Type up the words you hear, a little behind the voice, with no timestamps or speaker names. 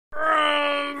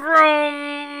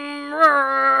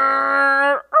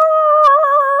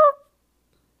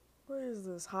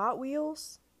this Hot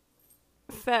Wheels?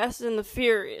 Fast and the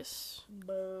Furious.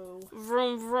 Boo.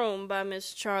 Vroom Vroom by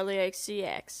Miss Charlie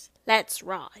XCX. Let's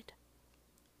ride.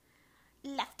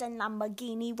 Left a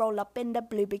Lamborghini, roll up in the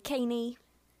blue bikini.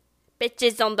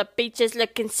 Bitches on the beaches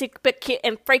looking super cute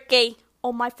and freaky.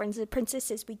 All my friends are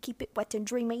princesses, we keep it wet and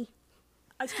dreamy.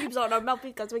 Ice cubes on our mouth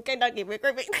because we cannot keep it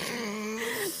creepy.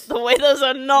 The way those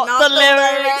are not the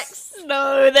lyrics.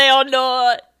 No, they are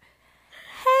not.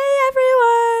 Hey,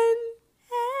 everyone.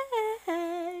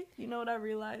 Hey. You know what I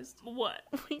realized? What?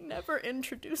 We never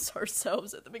introduce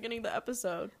ourselves at the beginning of the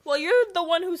episode. Well, you're the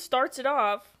one who starts it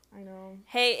off. I know.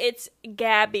 Hey, it's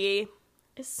Gaby.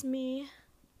 It's me.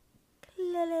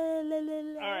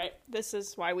 Alright, this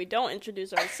is why we don't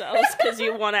introduce ourselves, because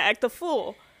you want to act a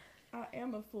fool. I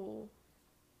am a fool.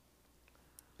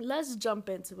 Let's jump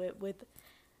into it with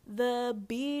the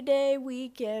B-Day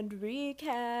weekend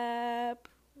recap.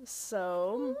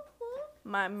 So,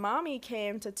 my mommy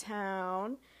came to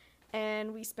town,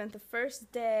 and we spent the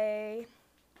first day,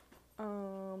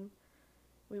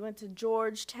 we went to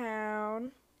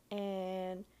Georgetown,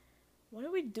 and what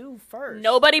did we do first?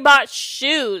 Nobody bought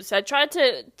shoes. I tried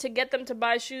to get them to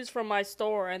buy shoes from my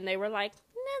store, and they were like,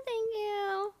 no, thank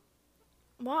you.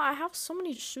 Well, I have so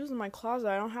many shoes in my closet.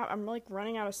 I'm like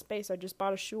running out of space. I just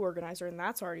bought a shoe organizer, and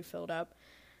that's already filled up.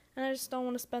 And I just don't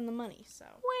want to spend the money, so.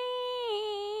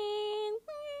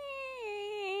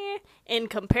 In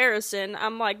comparison,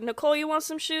 I'm like, Nicole, you want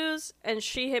some shoes? And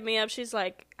she hit me up. She's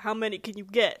like, how many can you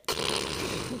get?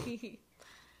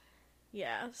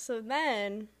 Yeah, so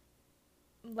then,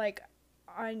 like,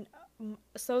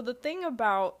 so the thing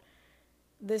about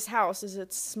this house is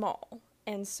it's small.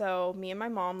 And so me and my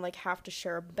mom, like, have to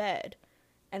share a bed.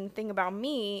 And the thing about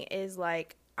me is,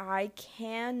 like, I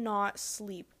cannot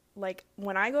sleep. Like,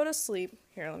 when I go to sleep...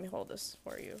 Here, let me hold this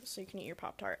for you so you can eat your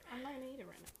Pop-Tart. I'm not going to eat it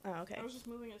right now. Oh, okay. I was just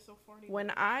moving it so far. When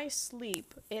I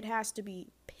sleep, it has to be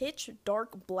pitch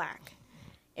dark black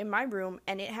in my room,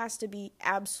 and it has to be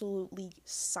absolutely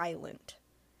silent.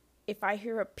 If I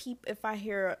hear a peep, if I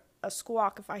hear a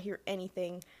squawk, if I hear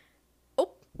anything...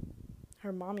 Oh!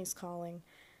 Her mommy's calling.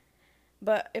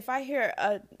 But if I hear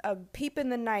a peep in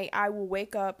the night, I will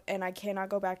wake up and I cannot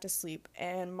go back to sleep.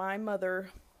 And my mother,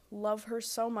 love her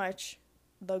so much,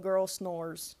 the girl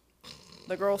snores.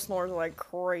 The girl snores like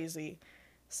crazy.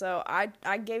 So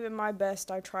I gave it my best.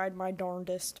 I tried my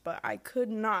darndest, but I could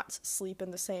not sleep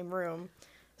in the same room.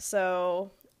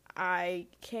 So I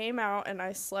came out and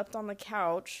I slept on the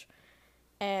couch.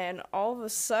 And all of a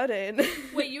sudden...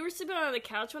 Wait, you were sleeping on the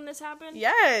couch when this happened?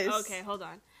 Yes. Okay, hold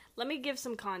on. Let me give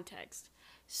some context.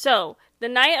 So, the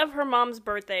night of her mom's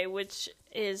birthday, which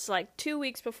is like 2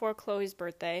 weeks before Chloe's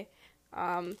birthday,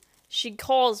 she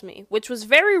calls me, which was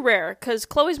very rare, because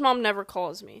Chloe's mom never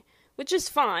calls me, which is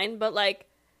fine, but like,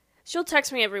 she'll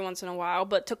text me every once in a while,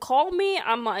 but to call me,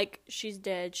 I'm like, she's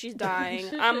dead, she's dying.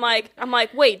 I'm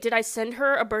like, wait, did I send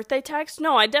her a birthday text?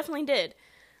 No, I definitely did.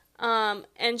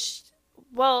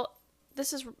 Well,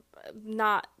 this is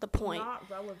not the point. Not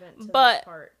relevant to this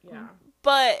part, yeah.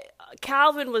 But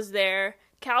Calvin was there.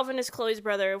 Calvin is Chloe's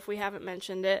brother, if we haven't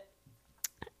mentioned it.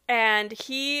 And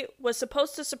he was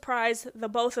supposed to surprise the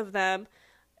both of them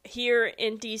here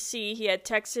in D.C. He had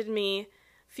texted me a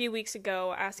few weeks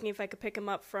ago asking if I could pick him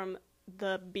up from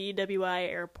the BWI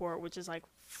airport, which is like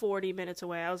 40 minutes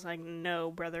away. I was like,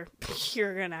 no, brother,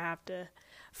 you're going to have to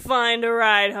find a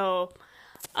ride home.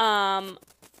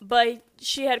 But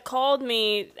she had called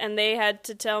me, and they had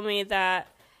to tell me that,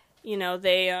 you know,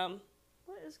 they,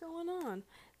 what is going on?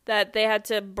 That they had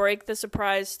to break the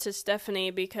surprise to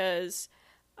Stephanie because,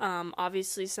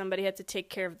 obviously somebody had to take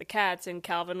care of the cats, and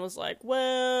Calvin was like,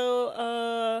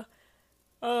 well,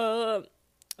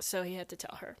 so he had to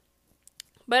tell her.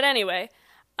 But anyway,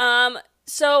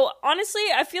 so honestly,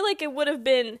 I feel like it would have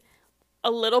been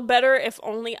a little better if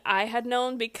only I had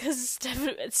known, because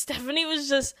Stephanie was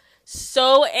just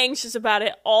so anxious about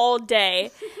it all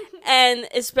day. And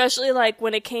especially like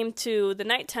when it came to the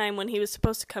nighttime when he was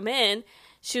supposed to come in,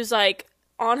 she was like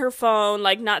on her phone,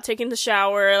 like not taking the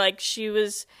shower. Like she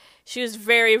was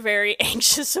very, very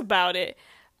anxious about it.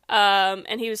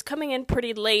 And he was coming in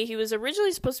pretty late. He was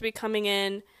originally supposed to be coming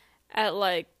in at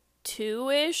like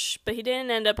 2-ish, but he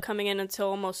didn't end up coming in until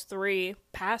almost 3,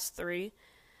 past 3.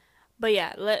 But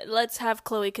yeah, let's have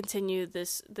Chloe continue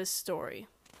this story.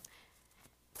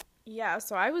 Yeah,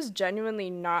 so I was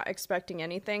genuinely not expecting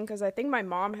anything, because I think my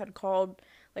mom had called,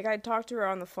 like I had talked to her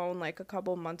on the phone like a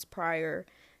couple months prior,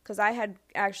 because I had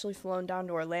actually flown down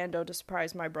to Orlando to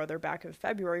surprise my brother back in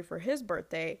February for his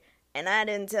birthday, and I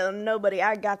didn't tell nobody.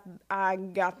 I got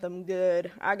them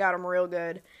good. I got them real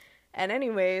good. And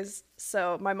anyways,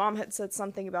 so my mom had said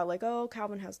something about like, oh,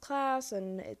 Calvin has class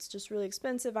and it's just really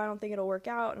expensive. I don't think it'll work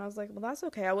out. And I was like, well, that's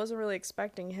okay. I wasn't really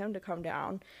expecting him to come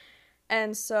down.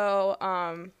 And so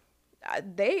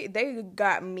they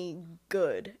got me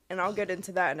good, and I'll get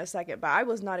into that in a second, but I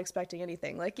was not expecting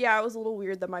anything. Like, yeah, it was a little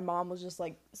weird that my mom was just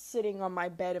like sitting on my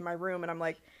bed in my room, and I'm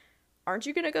like, aren't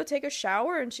you gonna go take a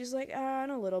shower? And she's like, in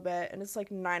a little bit. And it's like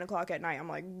 9:00 at night. I'm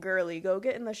like, girly, go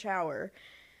get in the shower.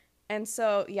 And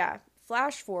so yeah,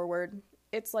 flash forward,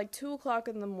 it's like 2:00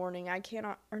 in the morning. I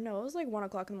cannot, or no, it was like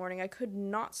 1:00 in the morning. I could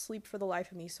not sleep for the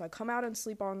life of me, so I come out and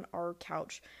sleep on our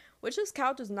couch, which this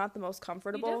couch is not the most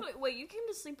comfortable. Wait, you came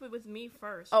to sleep with me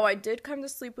first. Oh, right? I did come to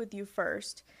sleep with you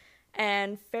first.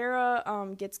 And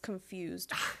Farrah gets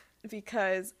confused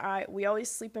because we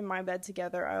always sleep in my bed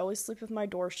together. I always sleep with my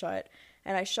door shut,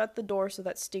 and I shut the door so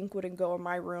that Stink wouldn't go in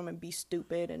my room and be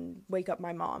stupid and wake up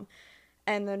my mom.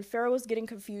 And then Farrah was getting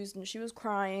confused and she was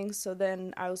crying, so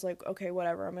then I was like, okay,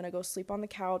 whatever, I'm gonna go sleep on the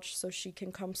couch so she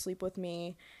can come sleep with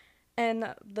me.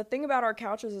 And the thing about our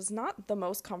couches is not the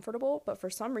most comfortable, but for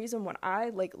some reason when I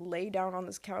like lay down on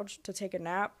this couch to take a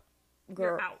nap,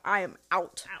 girl, I am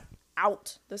out.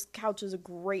 This couch is a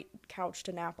great couch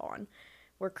to nap on.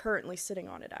 We're currently sitting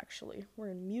on it, actually. We're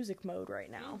in music mode right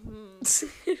now.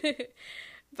 Mm-hmm.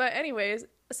 But anyways,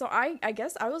 so I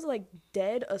guess I was like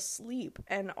dead asleep,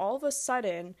 and all of a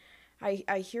sudden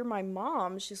I hear my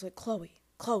mom. She's like, Chloe.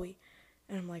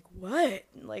 And I'm like, what?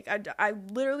 Like, I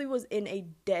literally was in a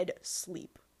dead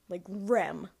sleep, like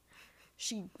REM.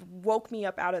 She woke me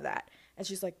up out of that, and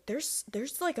she's like, there's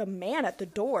like a man at the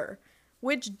door,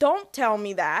 which don't tell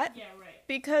me that. Yeah, right.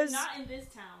 Because not in this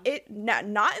town.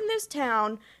 Not in this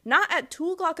town, not at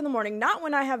 2:00 in the morning, not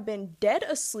when I have been dead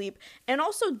asleep, and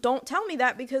also don't tell me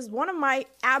that because one of my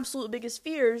absolute biggest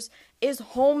fears is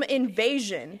home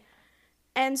invasion.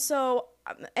 And so,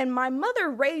 and my mother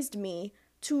raised me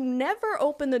to never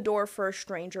open the door for a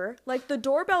stranger. Like, the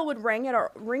doorbell would ring at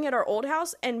our old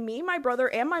house, and me, my brother,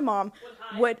 and my mom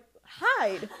would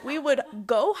hide. We would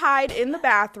go hide in the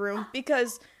bathroom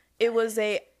because it was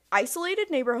a isolated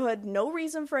neighborhood, no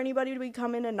reason for anybody to be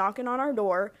coming and knocking on our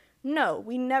door. No,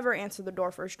 we never answer the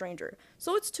door for a stranger.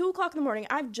 So it's 2:00 in the morning.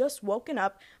 I've just woken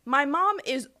up. My mom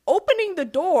is opening the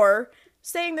door,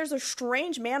 saying there's a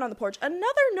strange man on the porch.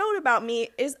 Another note about me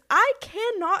is I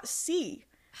cannot see.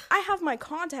 I have my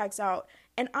contacts out,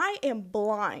 and I am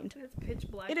blind. It's pitch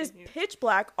black. It is pitch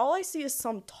black. All I see is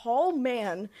some tall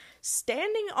man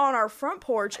standing on our front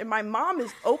porch, and my mom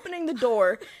is opening the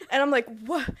door, and I'm like,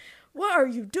 what are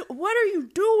you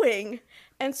doing?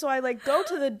 And so I like go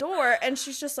to the door, and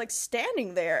she's just like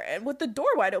standing there and with the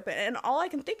door wide open, and all I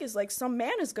can think is like some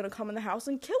man is gonna come in the house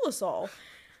and kill us all.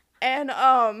 And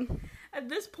at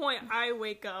this point I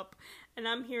wake up and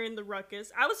I'm hearing the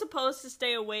ruckus. I was supposed to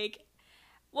stay awake.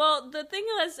 Well, the thing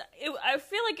is, I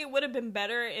feel like it would have been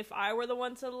better if I were the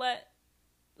one to let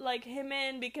like him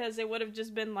in, because it would have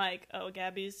just been like, oh,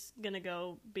 Gabby's gonna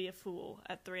go be a fool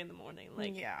at 3 a.m.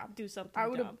 Like, yeah, do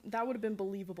something dumb. That would have been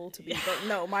believable to me, but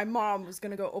no, my mom was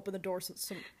gonna go open the door to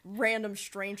some random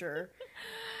stranger.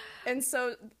 And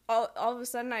so all of a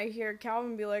sudden I hear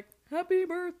Calvin be like, happy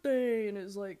birthday, in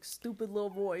his like stupid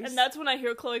little voice. And that's when I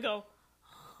hear Chloe go,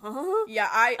 huh? Yeah,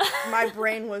 my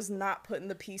brain was not putting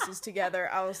the pieces together.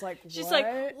 I was like, what? She's like,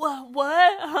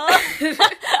 what? Huh?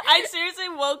 I seriously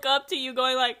woke up to you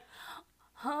going like,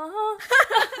 huh?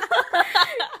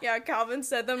 Yeah, Calvin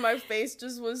said that my face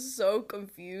just was so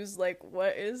confused, like,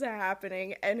 what is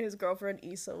happening? And his girlfriend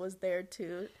Issa was there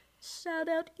too. Shout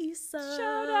out Issa.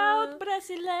 Shout out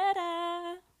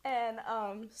Brasilera. And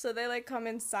so they like come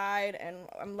inside, and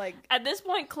I'm like, at this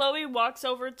point Chloe walks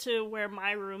over to where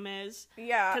my room is.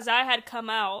 Yeah, because I had come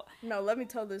out. No, let me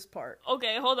tell this part.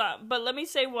 Okay, hold on, but let me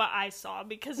say what I saw,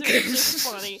 because it was just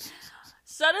funny.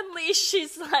 Suddenly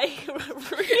she's like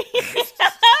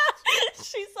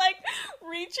she's like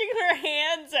reaching her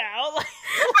hands out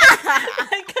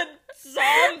like a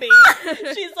zombie.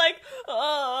 She's like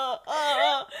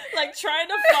like trying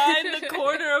to find the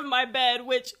corner of my bed,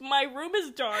 which my room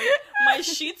is dark, my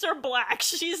sheets are black.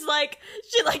 She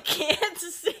can't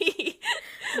see.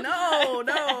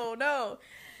 No.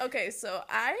 Okay, so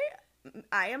I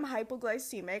am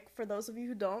hypoglycemic. For those of you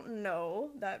who don't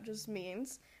know, that just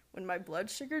means when my blood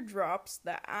sugar drops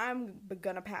that I'm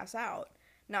gonna pass out.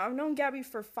 Now, I've known Gaby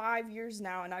for 5 years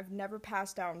now, and I've never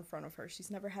passed out in front of her.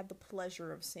 She's never had the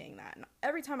pleasure of seeing that. And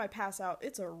every time I pass out,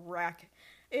 it's a wreck.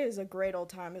 It is a great old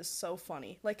time. It's so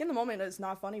funny. Like, in the moment, it's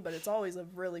not funny, but it's always a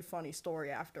really funny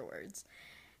story afterwards.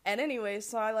 And anyway,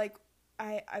 so I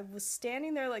I was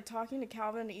standing there, like, talking to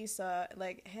Calvin and Issa,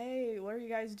 like, hey, what are you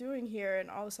guys doing here?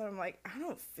 And all of a sudden, I'm like, I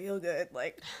don't feel good.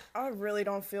 Like, I really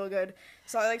don't feel good.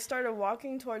 So I, like, started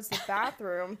walking towards the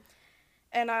bathroom,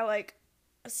 and I, like,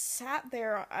 sat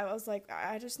there. I was like,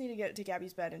 I just need to get to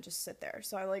Gabby's bed and just sit there.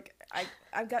 So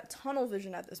I've got tunnel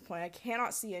vision at this point. I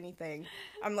cannot see anything.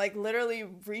 I'm like literally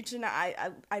reaching.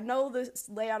 I know the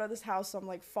layout of this house, so I'm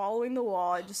like following the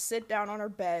wall. I just sit down on her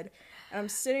bed, and I'm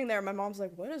sitting there. My mom's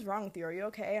like, "What is wrong with you? Are you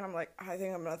okay?" And I'm like, "I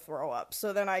think I'm gonna throw up."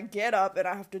 So then I get up and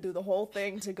I have to do the whole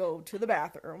thing to go to the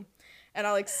bathroom. And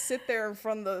I, like, sit there in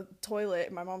front of the toilet,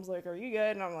 and my mom's like, "Are you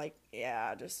good?" And I'm like,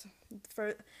 "Yeah, just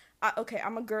for." Okay,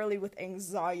 I'm a girly with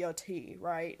anxiety,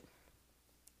 right?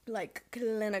 Like,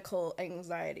 clinical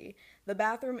anxiety. The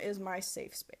bathroom is my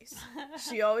safe space.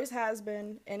 She always has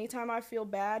been. Anytime I feel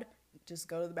bad, just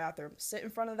go to the bathroom. Sit in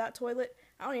front of that toilet.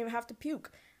 I don't even have to puke.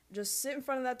 Just sit in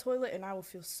front of that toilet, and I will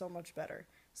feel so much better.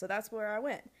 So that's where I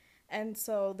went. And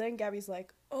so then Gabby's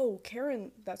like, oh,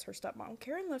 Karen, that's her stepmom.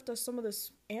 Karen left us some of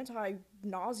this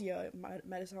anti-nausea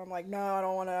medicine. I'm like, no, I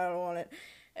don't want it.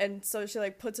 And so she,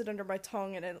 like, puts it under my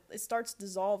tongue, and it starts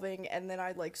dissolving, and then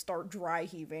I, like, start dry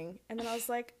heaving. And then I was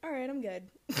like, all right, I'm good.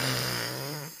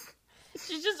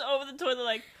 She's just over the toilet,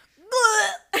 like,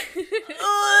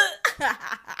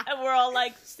 and we're all,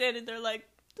 like, standing there, like,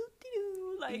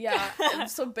 like, yeah. And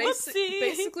so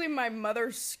basically my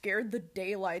mother scared the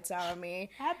daylights out of me.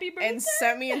 Happy birthday! And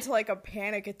sent me into, like, a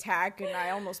panic attack, and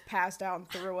I almost passed out and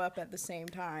threw up at the same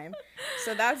time.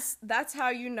 So that's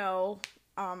how you know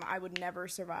I would never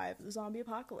survive the zombie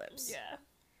apocalypse. Yeah.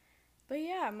 But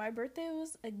yeah, my birthday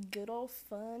was a good old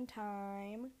fun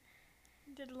time.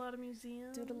 Did a lot of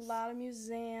museums.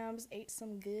 Ate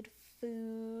some good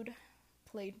food.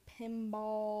 Played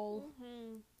pinball.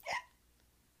 Mm-hmm.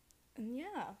 And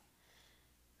yeah.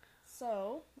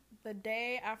 So, the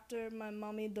day after my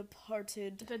mommy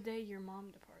departed... The day your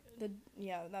mom departed.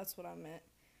 Yeah, that's what I meant.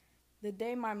 The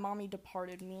day my mommy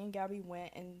departed, me and Gabby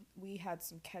went, and we had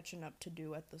some catching up to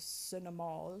do at the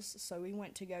cinemas. So we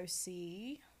went to go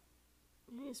see...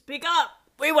 Speak up!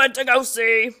 We went to go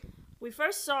see... We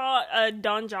first saw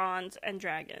Dungeons and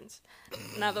Dragons.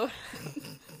 Now,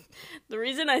 the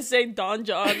reason I say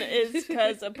Donjon is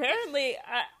because apparently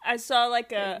I saw,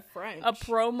 like, a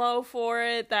promo for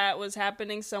it that was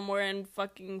happening somewhere in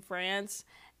fucking France.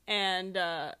 And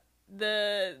the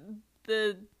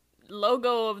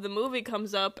logo of the movie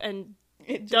comes up, and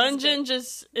Dungeon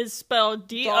just is spelled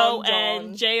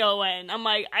Donjon. I'm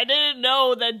like, I didn't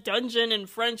know that dungeon in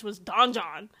French was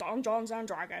Donjon. Dungeons and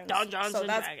Dragons. So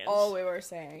that's all we were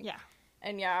saying. Yeah.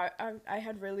 And yeah, I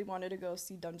had really wanted to go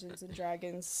see Dungeons and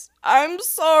Dragons. I'm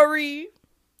sorry.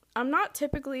 I'm not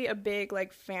typically a big,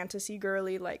 like, fantasy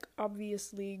girly. Like,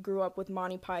 obviously grew up with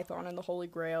Monty Python and the Holy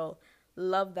Grail.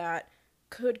 Love that.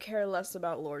 Could care less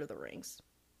about Lord of the Rings.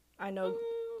 I know...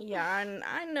 Yeah,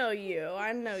 I know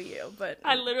you, but...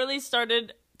 I literally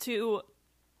started to...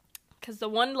 Because the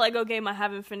one Lego game I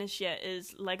haven't finished yet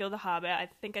is Lego The Hobbit. I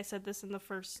think I said this in the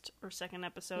first or second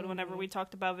episode whenever we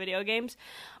talked about video games.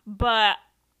 But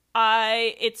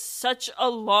it's such a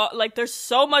lot... Like, there's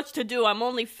so much to do. I'm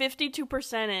only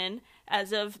 52% in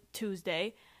as of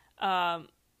Tuesday.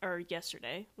 Or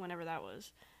yesterday, whenever that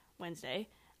was. Wednesday.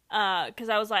 Because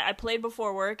I was like, I played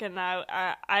before work, and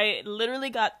I literally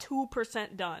got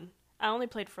 2% done. I only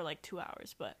played for like 2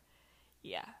 hours, but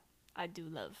yeah, I do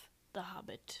love The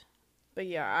Hobbit. But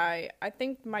yeah, I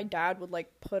think my dad would,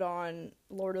 like, put on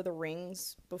Lord of the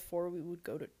Rings before we would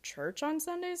go to church on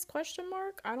Sundays, ?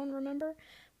 I don't remember.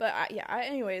 But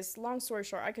anyways, long story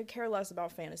short, I could care less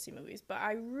about fantasy movies, but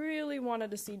I really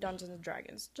wanted to see Dungeons and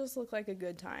Dragons. Just looked like a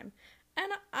good time.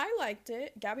 And I liked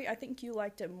it. Gabby, I think you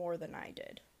liked it more than I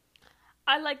did.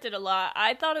 I liked it a lot.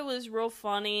 I thought it was real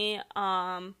funny.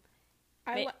 I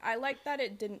like that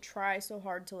it didn't try so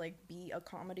hard to, like, be a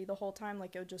comedy the whole time.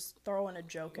 Like, it would just throw in a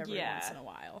joke every once in a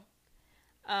while.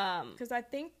 Because I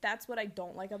think that's what I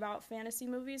don't like about fantasy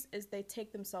movies is they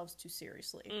take themselves too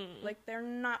seriously. Like, they're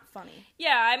not funny.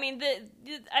 Yeah, I mean,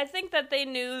 I think that they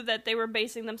knew that they were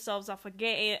basing themselves off a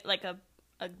game, like a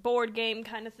board game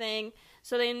kind of thing.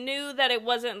 So they knew that it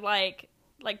wasn't like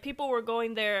people were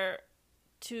going there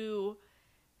to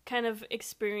kind of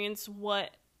experience what,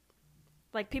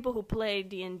 like, people who play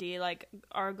D&D, like,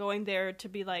 are going there to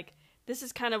be like, this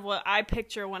is kind of what I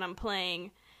picture when I'm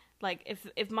playing. Like,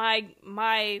 if my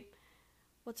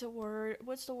what's the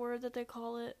word that they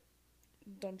call it?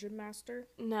 Dungeon Master?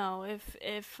 No,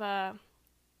 if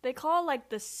they call, like,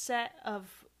 the set of,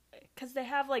 because they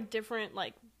have, like, different,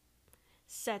 like,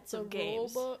 sets of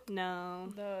games. Rule book?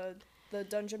 No. The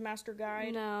Dungeon Master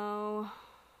guide? No.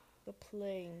 The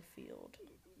playing field.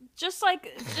 just like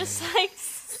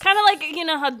kind of like, you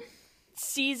know how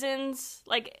seasons,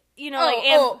 like, you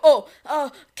know,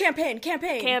 campaign,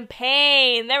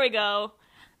 there we go.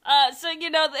 So, you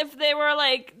know, if they were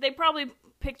like, they probably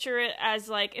picture it as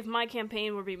like, if my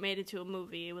campaign would be made into a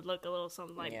movie, it would look a little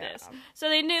something like this. So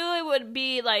they knew it would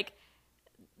be like,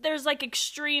 there's like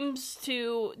extremes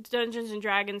to Dungeons and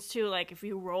Dragons too. Like, if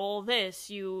you roll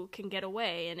this, you can get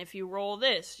away, and if you roll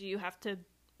this, you have to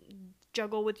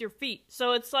juggle with your feet.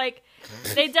 So it's like,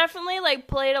 they definitely like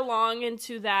played along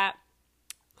into that.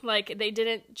 Like, they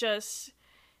didn't just,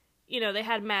 you know, they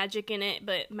had magic in it,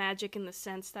 but magic in the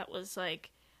sense that was like,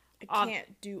 it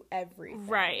can't do everything.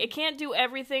 Right. It can't do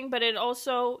everything, but it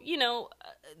also, you know,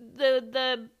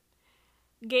 the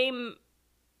game...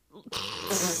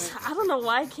 I don't know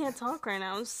why I can't talk right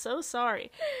now. I'm so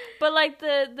sorry. But, like,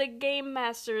 the game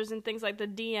masters and things like the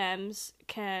DMs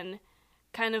can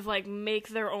kind of, like, make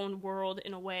their own world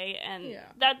in a way. And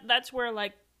that's where,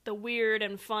 like, the weird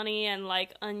and funny and,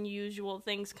 like, unusual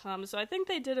things come. So I think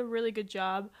they did a really good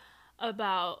job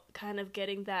about kind of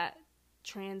getting that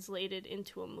translated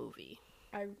into a movie.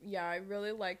 I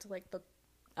really liked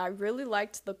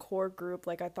the core group.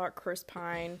 Like, I thought Chris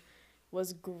Pine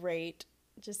was great,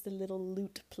 just a little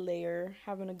lute player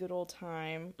having a good old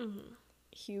time.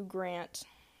 Hugh Grant,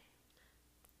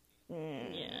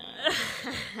 yeah.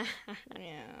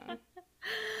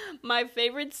 My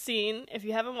favorite scene, if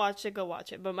you haven't watched it, go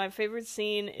watch it, but my favorite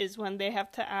scene is when they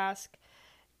have to ask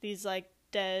these like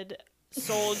dead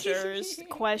soldiers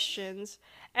questions.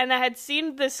 And I had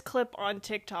seen this clip on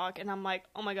TikTok, and I'm like,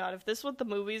 oh my god, if this is what the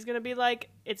movie is going to be like,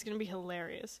 it's going to be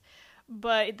hilarious.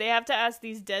 But they have to ask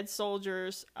these dead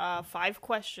soldiers 5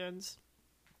 questions.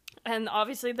 And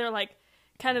obviously they're like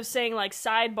kind of saying like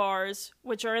sidebars,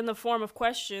 which are in the form of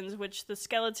questions, which the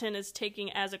skeleton is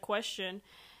taking as a question.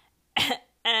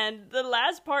 And the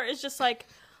last part is just like,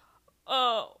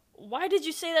 why did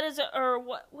you say that as a, or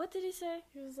what did he say?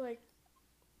 He was like,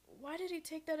 why did he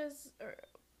take that as, or,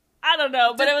 I don't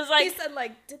know, but it was like... He said,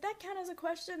 like, did that count as a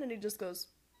question? And he just goes,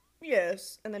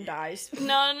 yes, and then dies.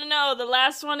 No. The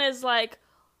last one is like,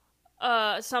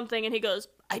 something, and he goes,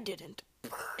 I didn't.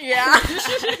 Yeah.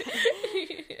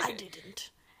 I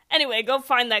didn't. Anyway, go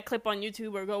find that clip on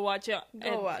YouTube or go watch it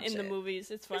in the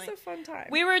movies. It's funny. It's a fun time.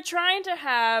 We were trying to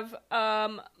have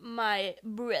my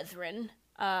brethren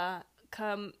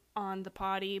come on the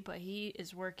potty, but he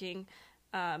is working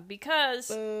because...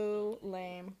 Boo,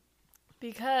 lame.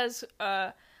 Because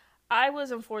I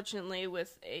was unfortunately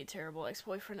with a terrible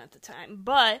ex-boyfriend at the time.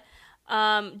 But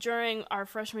during our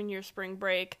freshman year spring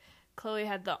break, Chloe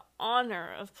had the honor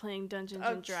of playing Dungeons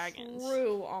and Dragons.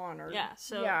 True honor. Yeah,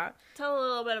 so tell a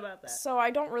little bit about that. So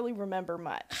I don't really remember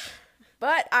much.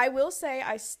 But I will say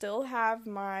I still have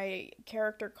my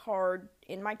character card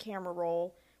in my camera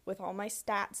roll with all my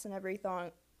stats and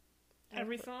everything.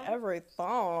 Everything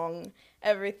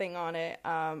on it.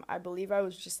 I believe I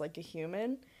was just like a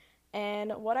human.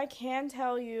 And what I can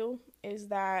tell you is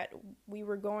that we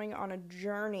were going on a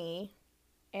journey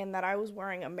and that I was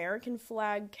wearing American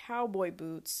flag cowboy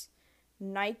boots,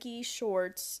 Nike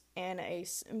shorts, and a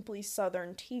Simply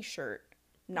Southern t-shirt.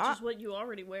 Which is what you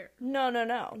already wear. No,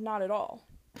 not at all.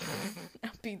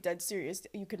 I'll be dead serious.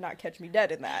 You could not catch me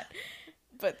dead in that.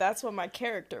 But that's what my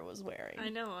character was wearing. I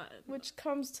know. Which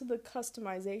comes to the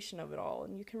customization of it all,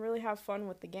 and you can really have fun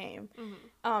with the game.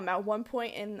 Mm-hmm. At one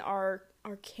point in our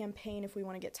campaign, if we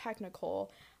want to get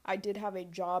technical, I did have a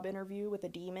job interview with a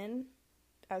demon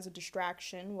as a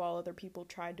distraction while other people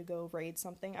tried to go raid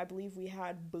something. I believe we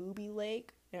had Booby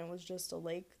Lake, and it was just a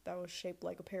lake that was shaped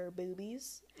like a pair of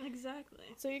boobies. Exactly.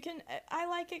 So I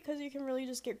like it because you can really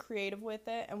just get creative with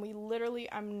it, and we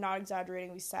literally, I'm not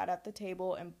exaggerating, we sat at the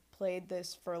table and played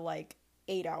this for like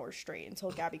 8 hours straight until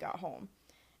Gaby got home.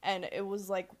 And it was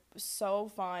like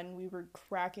so fun. We were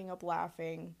cracking up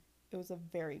laughing. It was a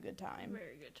very good time.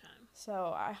 Very good time.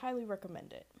 So I highly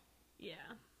recommend it. Yeah.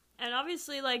 And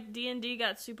obviously like D&D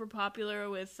got super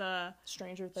popular with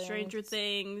Stranger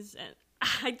Things. And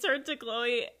I turned to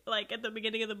Chloe like at the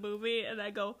beginning of the movie and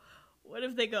I go, what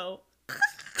if they go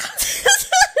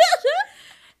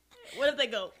what if they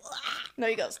go No,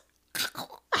 he goes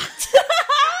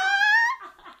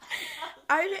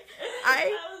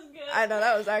I know,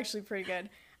 that was actually pretty good.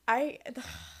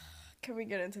 Can we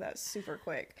get into that super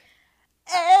quick?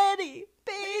 Eddie,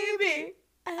 baby,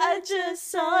 I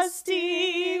just saw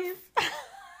Steve.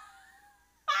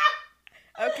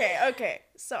 Okay.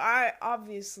 So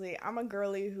I'm a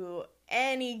girly who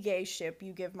any gay ship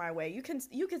you give my way, you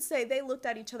could say they looked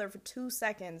at each other for 2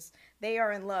 seconds, they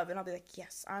are in love, and I'll be like,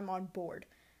 yes, I'm on board.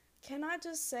 Can I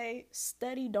just say,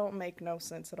 Steady don't make no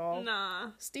sense at all.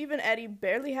 Nah. Steve and Eddie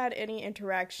barely had any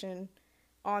interaction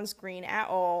on screen at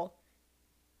all.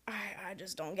 I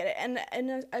just don't get it. And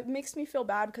it makes me feel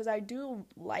bad because I do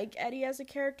like Eddie as a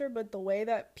character, but the way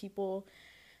that people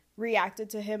reacted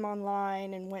to him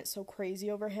online and went so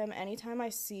crazy over him, anytime I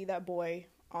see that boy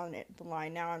on the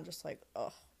line now, I'm just like,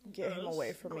 ugh, get him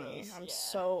away from me. I'm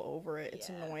so over it. It's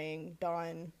annoying.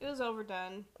 Done. It was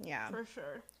overdone. Yeah. For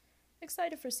sure.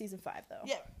 Excited for season 5, though.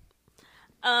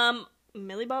 Yeah.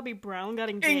 Millie Bobby Brown got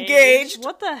engaged.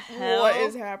 What the hell? What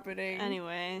is happening?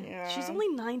 Anyway, she's only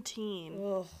 19.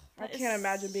 Ugh. I can't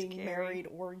imagine being married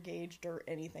or engaged or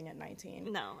anything at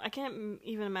 19. No, I can't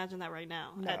even imagine that right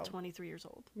now at 23 years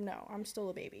old. No, I'm still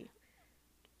a baby.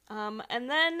 And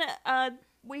then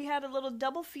we had a little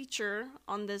double feature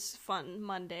on this fun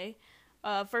Monday.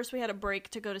 First, we had a break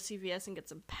to go to CVS and get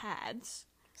some pads.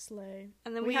 Slay.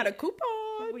 And then we had a coupon.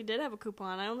 We did have a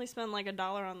coupon. I only spent like $1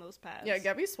 on those pads. Yeah,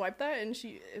 Gaby swiped that and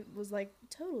it was like,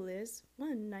 total is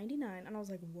 $1.99. And I was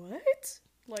like, what?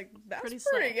 Like, that's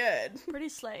pretty good. Pretty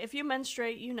slay. If you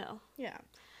menstruate, you know. Yeah.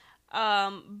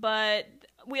 But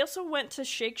we also went to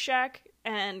Shake Shack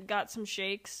and got some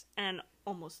shakes and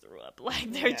almost threw up.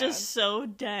 Like, they're just so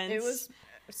dense. It was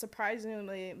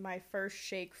surprisingly my first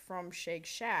shake from Shake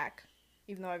Shack.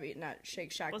 Even though I've eaten at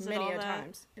Shake Shack many a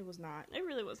times. It was not. It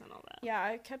really wasn't all that. Yeah,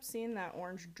 I kept seeing that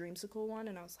orange dreamsicle one,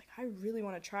 and I was like, I really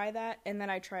want to try that. And then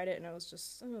I tried it, and it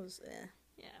was eh.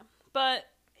 Yeah. But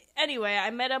anyway, I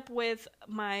met up with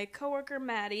my coworker,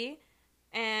 Maddie,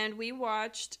 and we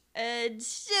watched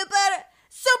Super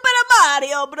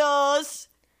Mario Bros.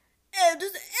 And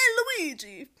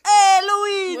Luigi. Hey,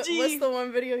 Luigi. What's the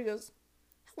one video? He goes,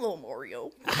 hello,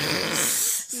 Mario.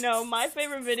 No, my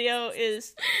favorite video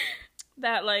is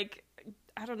that, like,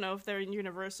 I don't know if they're in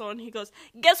Universal, and he goes,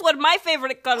 guess what my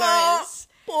favorite color is?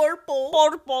 Purple.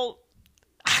 Purple.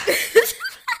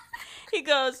 He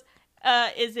goes,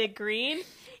 is it green?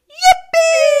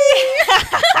 Yippee!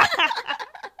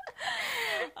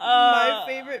 My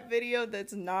favorite video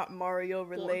that's not Mario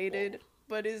related,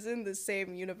 but is in the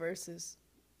same universe is,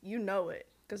 you know it,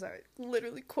 because I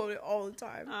literally quote it all the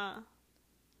time.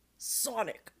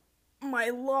 Sonic, my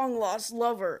long-lost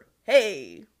lover.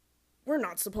 Hey, we're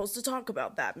not supposed to talk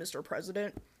about that, Mr.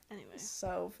 President. Anyway.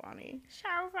 So funny.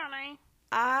 So funny.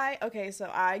 So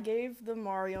I gave the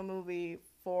Mario movie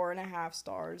 4.5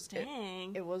 stars.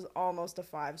 Dang. It was almost a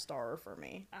 5-star for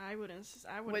me. I wouldn't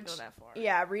go that far.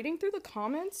 Yeah, reading through the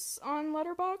comments on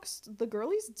Letterboxd, the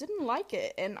girlies didn't like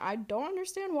it, and I don't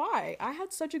understand why. I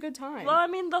had such a good time. Well, I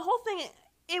mean, the whole thing,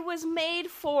 it was made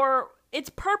for... Its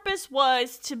purpose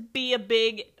was to be a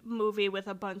big movie with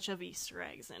a bunch of Easter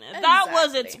eggs in it. Exactly. That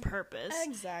was its purpose.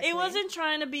 Exactly. It wasn't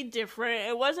trying to be different.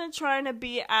 It wasn't trying to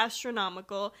be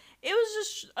astronomical. It was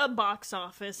just a box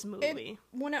office movie.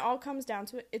 When it all comes down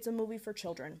to it, it's a movie for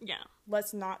children. Yeah.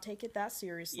 Let's not take it that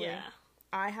seriously. Yeah.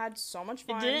 I had so much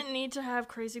fun. It didn't need to have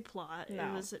crazy plot. No.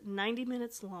 It was 90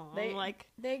 minutes long.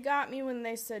 They got me when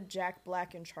they said Jack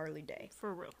Black and Charlie Day.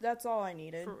 For real. That's all I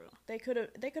needed. For real. They could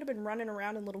have been running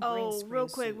around in little green screen real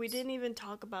quick, suits. we didn't even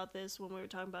talk about this when we were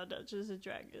talking about Dungeons and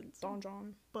Dragons. Don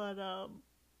John. But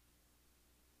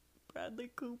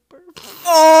Bradley Cooper.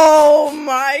 Oh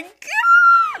my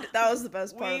god! That was the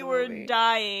best part of the movie. We were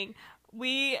dying.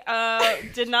 We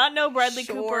did not know Bradley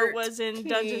Cooper was in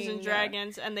Dungeons and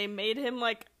Dragons, and they made him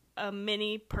like a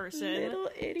mini person, little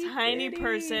itty tiny bitty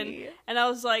person, and I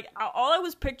was like, all I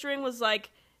was picturing was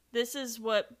like, this is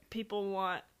what people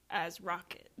want as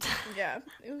Rocket. Yeah,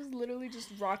 it was literally just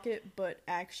Rocket, but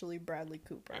actually Bradley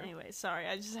Cooper. Anyway, sorry,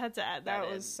 I just had to add that. That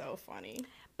was so funny.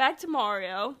 Back to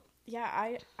Mario. Yeah,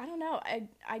 I don't know.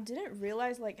 I didn't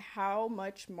realize, like, how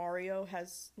much Mario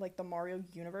has, like, the Mario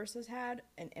universe has had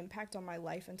an impact on my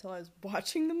life until I was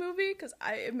watching the movie, because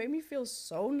it made me feel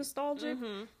so nostalgic.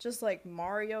 Mm-hmm. Just, like,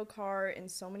 Mario Kart and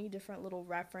so many different little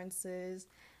references,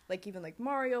 like, even, like,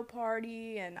 Mario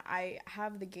Party, and I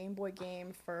have the Game Boy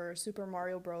game for Super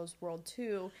Mario Bros. World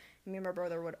 2, and me and my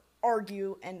brother would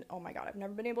argue, and, oh my god, I've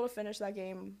never been able to finish that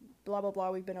game, blah, blah, blah,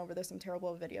 we've been over this, I'm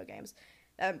terrible at video games.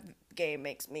 That game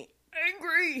makes me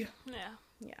angry.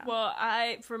 Yeah. Well,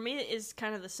 for me, it is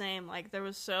kind of the same. Like, there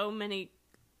was so many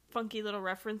funky little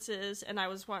references, and I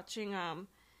was watching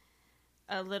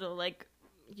a little, like,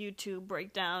 YouTube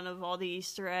breakdown of all the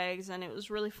Easter eggs, and it was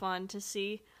really fun to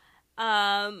see.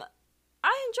 I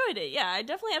enjoyed it. Yeah, I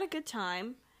definitely had a good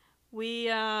time. We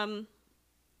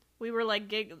were like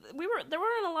there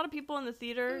weren't a lot of people in the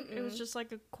theater. Mm-mm. It was just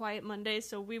like a quiet Monday,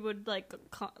 so we would like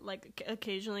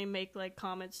occasionally make like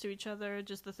comments to each other,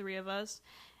 just the three of us.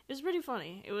 It was pretty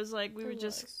funny. It was like we were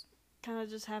just kind of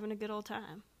just having a good old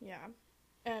time. Yeah.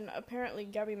 And apparently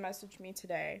Gabby messaged me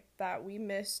today that we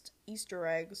missed Easter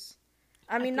eggs.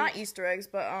 I mean, not Easter eggs,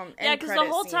 but yeah, because the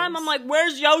whole time I'm like,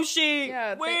 "Where's Yoshi?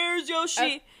 Yeah, where's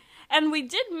Yoshi?" And we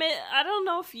did I don't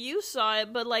know if you saw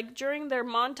it, but like during their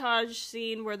montage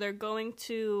scene where they're going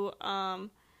to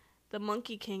the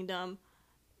Monkey Kingdom,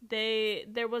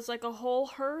 there was like a whole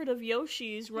herd of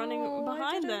Yoshis running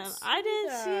behind them. I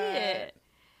didn't see it.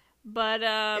 But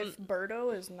if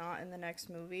Birdo is not in the next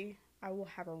movie, I will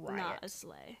have a riot. Not a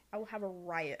sleigh. I will have a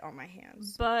riot on my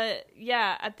hands. But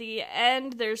yeah, at the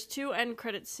end, there's 2 end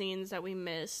credit scenes that we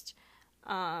missed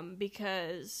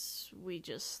because we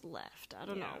just left. I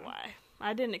don't know why.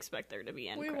 I didn't expect there to be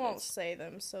end credits. We won't say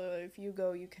them, so if you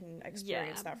go, you can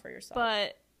experience that for yourself.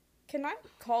 But can I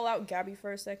call out Gabby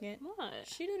for a second? What?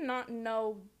 She did not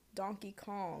know Donkey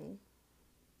Kong.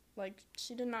 Like,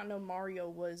 she did not know Mario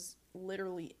was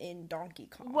literally in Donkey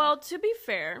Kong. Well, to be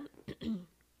fair,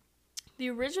 the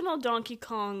original Donkey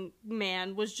Kong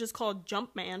man was just called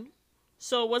Jumpman.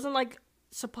 So it wasn't, like,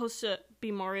 supposed to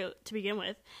be Mario to begin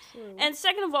with. True. And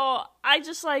second of all, I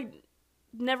just, like,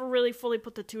 never really fully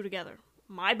put the 2 together.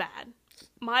 My bad.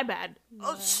 Yeah.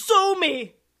 Oh, sue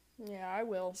me! Yeah, I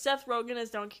will. Seth Rogen as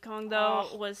Donkey Kong, though,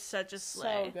 was such a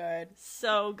slay. So good.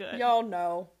 So good. Y'all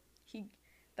know.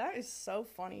 That is so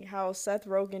funny how Seth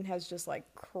Rogen has just,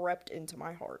 like, crept into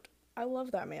my heart. I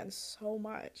love that man so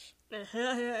much.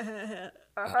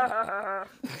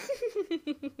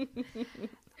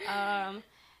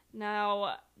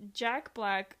 Now, Jack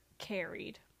Black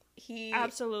carried. He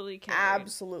absolutely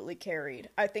carried.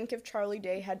 I think if Charlie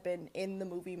Day had been in the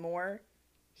movie more,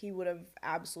 he would have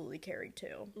absolutely carried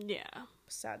too. Yeah.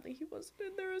 Sadly, he wasn't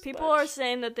in there as People are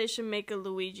saying that they should make a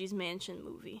Luigi's Mansion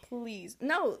movie. Please.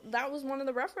 No, that was one of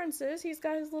the references. He's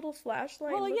got his little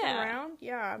flashlight looking around.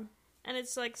 Yeah. And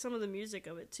it's like some of the music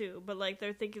of it too. But like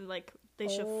they're thinking like they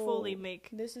should fully make...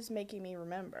 This is making me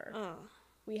remember.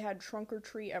 We had Trunk or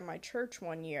Treat at my church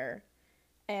one year.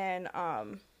 And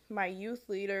my youth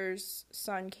leader's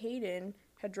son, Caden,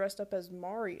 had dressed up as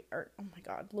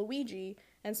Luigi.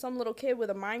 And some little kid with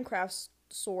a Minecraft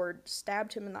sword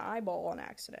stabbed him in the eyeball on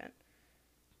accident.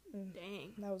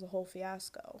 Dang. That was a whole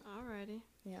fiasco. Alrighty.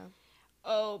 Yeah.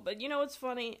 Oh, but you know what's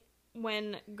funny?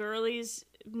 When girlies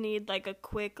need, like, a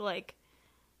quick, like,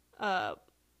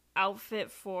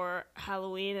 outfit for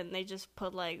Halloween and they just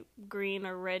put, like, green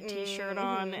or red t-shirt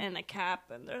on and a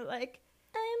cap and they're like,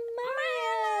 I'm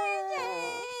Mario!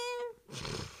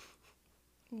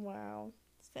 Wow.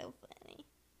 So funny.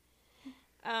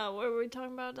 What were we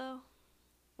talking about, though?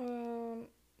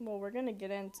 Well, we're gonna get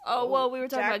into... we were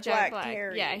talking about Jack Black.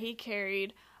 Carried. Yeah, he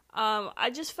carried. I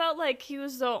just felt like he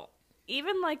was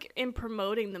even, like, in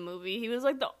promoting the movie, he was,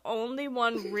 like, the only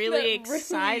one really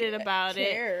excited about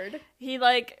it. He,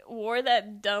 like, wore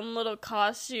that dumb little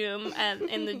costume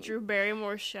in the Drew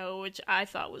Barrymore show, which I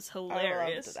thought was hilarious.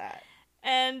 I loved that.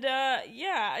 And,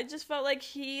 I just felt like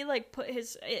he, like, put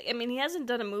his... I mean, he hasn't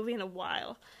done a movie in a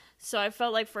while. So I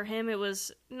felt like for him it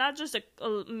was not just a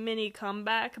mini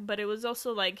comeback, but it was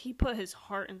also like he put his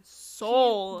heart and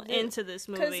soul into this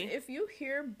movie. Because if you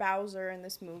hear Bowser in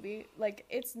this movie, like,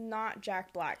 it's not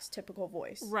Jack Black's typical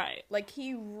voice. Right. Like,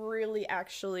 he really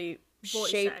actually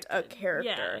shaped a character.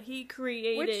 Yeah, he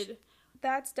created... Which,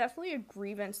 that's definitely a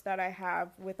grievance that I have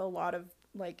with a lot of,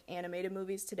 like, animated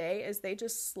movies today, is they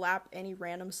just slap any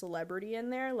random celebrity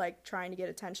in there, like, trying to get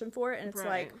attention for it, and it's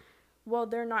like... Well,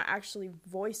 they're not actually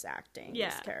voice acting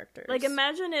these characters. Like,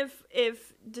 imagine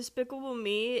if Despicable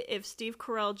Me, if Steve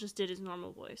Carell just did his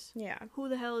normal voice. Yeah. Who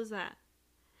the hell is that?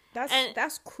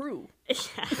 That's Crew.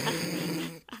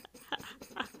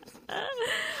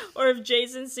 Or if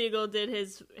Jason Segel did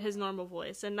his normal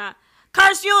voice and not,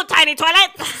 curse you, tiny toilet!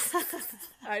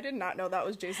 I did not know that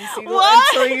was Jason Segel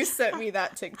What? until you sent me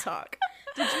that TikTok.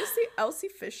 Did you see Elsie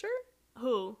Fisher?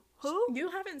 Who? You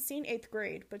haven't seen 8th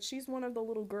Grade, but she's one of the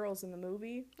little girls in the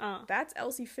movie. Oh. That's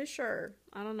Elsie Fisher.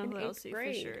 I don't know who Elsie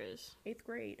Fisher is. 8th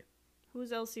Grade.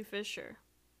 Who's Elsie Fisher?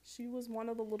 She was one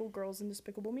of the little girls in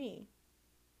Despicable Me.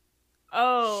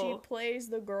 Oh. She plays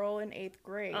the girl in 8th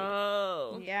Grade.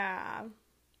 Oh. Yeah.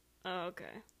 Oh, okay.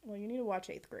 Well, you need to watch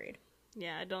 8th Grade.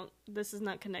 Yeah, this is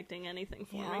not connecting anything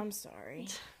for me. Yeah, I'm sorry.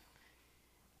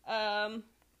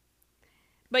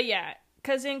 But yeah.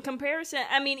 Because in comparison,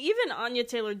 I mean, even Anya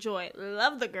Taylor-Joy,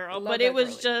 love the girl, but it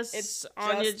was just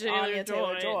Anya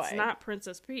Taylor-Joy. It's not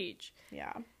Princess Peach.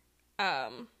 Yeah.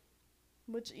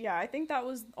 Which, yeah, I think that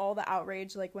was all the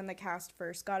outrage, like, when the cast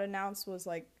first got announced, was,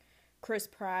 like, Chris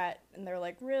Pratt, and they're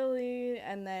like, really?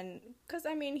 And then, because,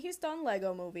 I mean, he's done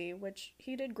Lego Movie, which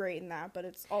he did great in that, but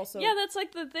it's also... Yeah, that's,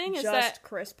 like, the thing is just that...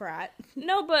 Chris Pratt.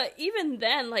 No, but even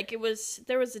then, like,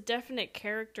 there was a definite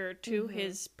character to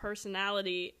his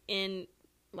personality in,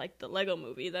 like, the Lego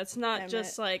Movie. That's not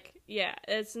just, like... Yeah,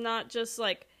 it's not just,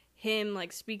 like, him,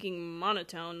 like, speaking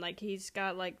monotone. Like, he's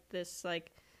got, like, this,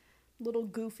 like... little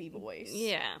goofy voice.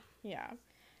 Yeah. Yeah.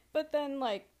 But then,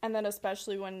 like, and then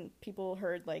especially when people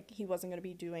heard, like, he wasn't going to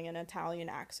be doing an Italian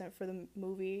accent for the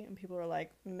movie, and people were like,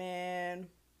 man,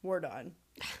 we're done.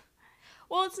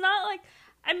 Well, it's not like,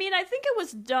 I mean, I think it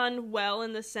was done well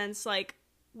in the sense, like,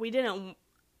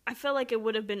 I felt like it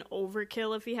would have been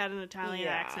overkill if he had an Italian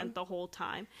accent the whole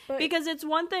time. But, because it's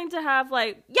one thing to have,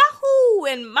 like, Yahoo!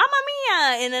 And Mamma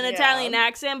Mia! In an Italian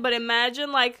accent, but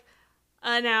imagine, like,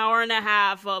 an hour and a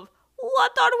half of,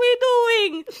 what are we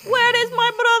doing? Where is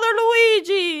my brother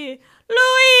Luigi?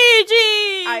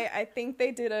 Luigi! I think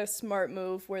they did a smart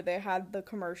move where they had the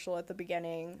commercial at the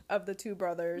beginning of the two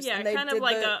brothers. Yeah, and they kind of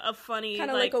like a funny,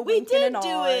 kind of like a we wink did and a do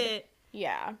nod. it.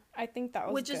 Yeah, I think that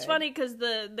was Which good. is funny because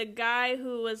the guy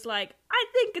who was like, I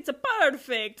think it's a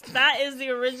perfect, that is the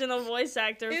original voice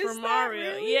actor for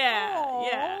Mario. Really? Yeah, Aww.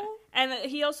 yeah. And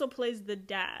he also plays the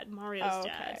dad, Mario's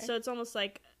dad. So it's almost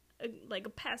like a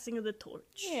passing of the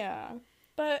torch. Yeah.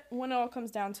 But when it all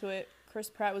comes down to it, Chris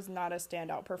Pratt was not a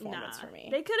standout performance for me.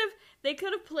 They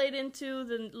could have played into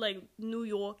the, like, New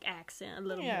York accent a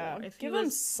little more. If give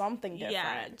him something different.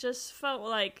 Yeah, it just felt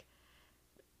like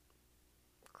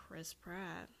Chris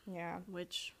Pratt. Yeah.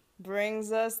 Which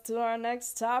brings us to our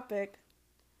next topic.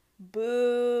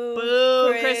 Boo.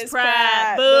 Boo, Chris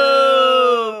Pratt.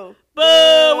 Boo.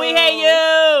 Boo, we hate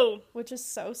you. Which is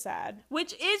so sad.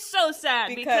 Which is so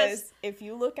sad because if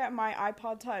you look at my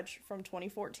iPod Touch from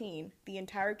 2014, the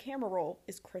entire camera roll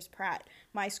is Chris Pratt.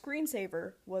 My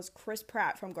screensaver was Chris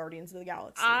Pratt from Guardians of the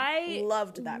Galaxy. I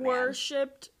loved that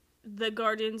worshipped the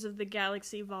Guardians of the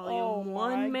Galaxy Volume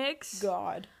 1 mix.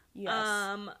 God. Yes.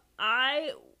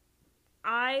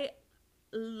 I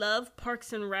love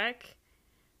Parks and Rec.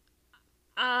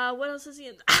 What else is he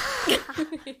in?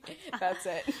 That's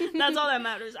it. That's all that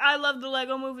matters. I love the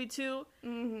Lego Movie too.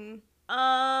 Mm-hmm.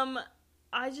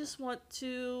 I just want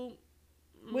to...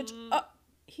 Which,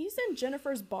 he's in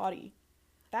Jennifer's Body.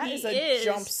 That is a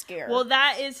jump scare. Well,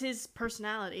 that is his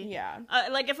personality. Yeah.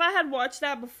 Like, if I had watched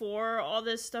that before all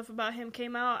this stuff about him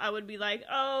came out, I would be like,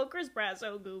 oh, Chris Pratt's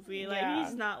so goofy. Like,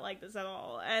 he's not like this at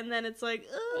all. And then it's like,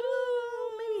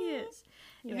 oh, maybe he is.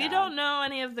 Yeah. If you don't know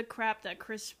any of the crap that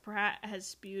Chris Pratt has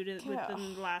spewed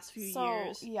within the last few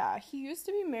years. Yeah, he used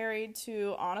to be married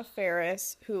to Anna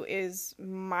Faris, who is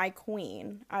my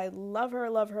queen. I love her,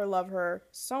 love her, love her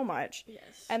so much. Yes.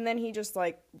 And then he just,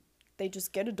 like, they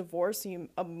just get a divorce. He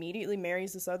immediately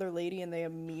marries this other lady, and they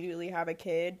immediately have a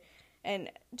kid.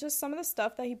 And just some of the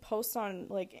stuff that he posts on,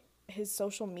 like, his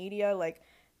social media, like,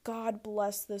 God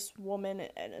bless this woman.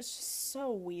 And it's just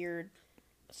so weird.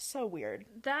 So weird.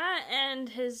 That and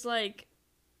his, like,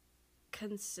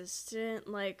 consistent,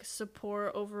 like,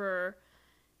 support over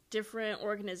different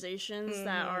organizations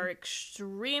that are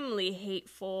extremely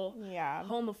hateful,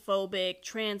 homophobic,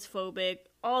 transphobic,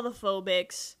 all the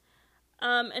phobics.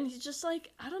 And he's just, like,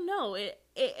 I don't know, it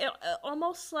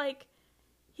almost, like,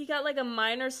 he got, like, a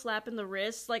minor slap in the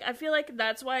wrist. Like, I feel like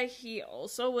that's why he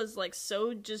also was, like,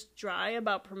 so just dry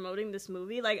about promoting this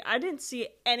movie. Like, I didn't see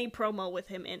any promo with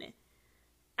him in it.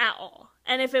 At all.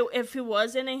 And if he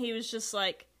was in it, he was just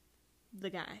like the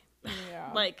guy.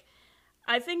 Yeah. Like,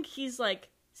 I think he's like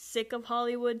sick of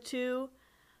Hollywood too.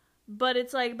 But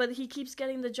it's like, but he keeps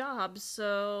getting the jobs,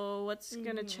 so what's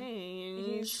gonna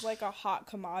change? He's like a hot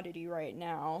commodity right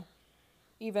now.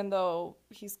 Even though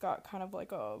he's got kind of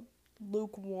like a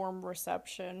lukewarm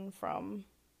reception from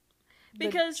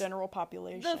the general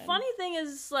population. The funny thing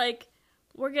is, like,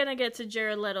 we're gonna get to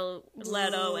Jared Leto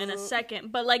in a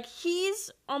second, but, like,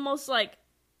 he's almost, like,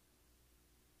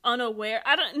 unaware.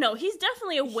 I don't know. He's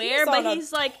definitely aware, but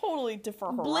he's, like, totally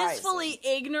different horizon. Blissfully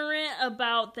ignorant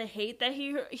about the hate that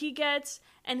he gets,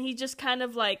 and he just kind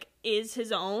of, like, is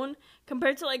his own.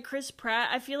 Compared to, like, Chris Pratt,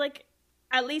 I feel like,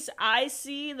 at least I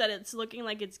see that it's looking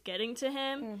like it's getting to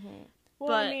him. Mm-hmm.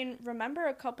 Well, I mean, remember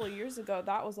a couple of years ago,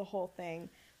 that was a whole thing.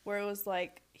 Where it was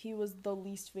like, he was the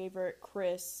least favorite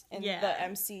Chris in the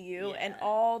MCU, and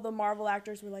all the Marvel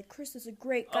actors were like, Chris is a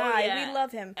great guy, we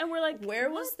love him. And we're like,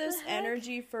 where was this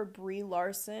energy for Brie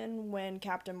Larson when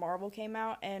Captain Marvel came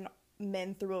out, and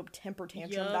men threw a temper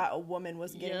tantrum that a woman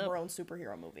was getting her own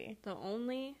superhero movie? The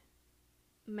only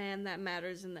man that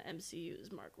matters in the MCU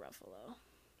is Mark Ruffalo.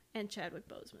 And Chadwick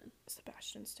Boseman.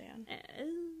 Sebastian Stan.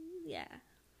 Yeah.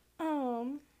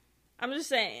 I'm just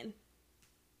saying.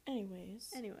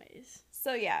 Anyways.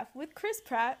 So yeah, with Chris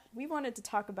Pratt, we wanted to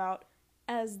talk about,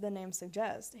 as the name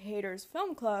suggests, Haters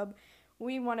Film Club.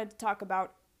 We wanted to talk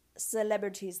about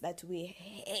celebrities that we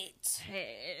hate.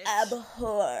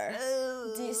 Abhor.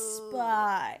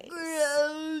 Despise.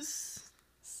 Gross.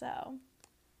 So,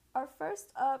 our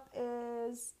first up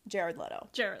is Jared Leto.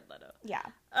 Yeah.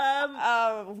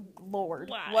 Oh, Lord.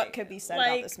 Why? What could be said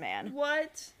about this man?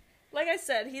 What? Like I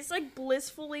said, he's like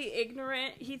blissfully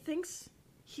ignorant. He thinks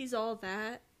he's all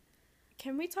that.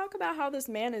 Can we talk about how this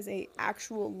man is a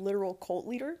actual literal cult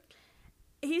leader?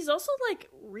 He's also like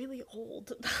really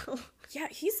old. Yeah,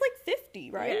 he's like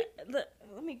 50, right? Yeah,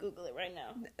 let me Google it right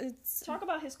now. Talk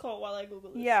about his cult while I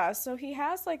Google it. Yeah, so he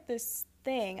has like this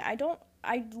thing.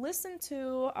 I listened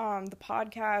to the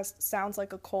podcast Sounds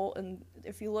Like a Cult, and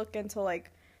if you look into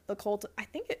like the cult, I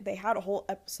think they had a whole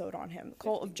episode on him, the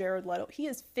cult of Jared Leto. He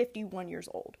is 51 years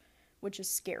old, which is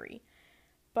scary.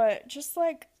 But just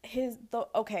like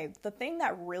the thing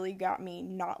that really got me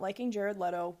not liking Jared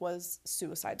Leto was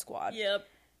Suicide Squad. Yep.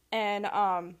 And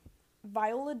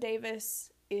Viola Davis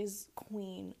is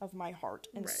queen of my heart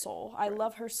and soul. I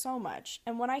love her so much.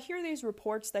 And when I hear these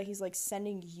reports that he's like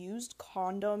sending used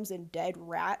condoms and dead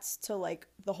rats to like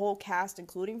the whole cast,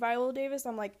 including Viola Davis,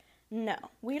 I'm like, no,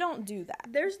 we don't do that.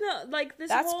 There's no like this.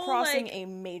 That's whole, crossing like, a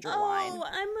major line. Oh,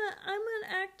 I'm an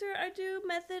actor. I do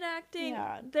method acting.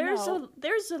 Yeah,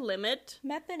 there's a limit.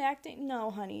 Method acting?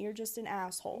 No, honey, you're just an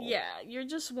asshole. Yeah, you're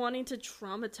just wanting to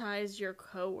traumatize your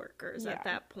coworkers at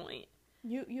that point.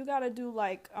 You gotta do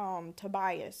like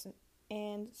Tobias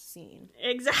and scene.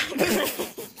 Exactly.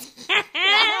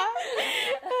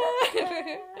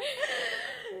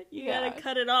 You gotta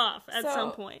cut it off at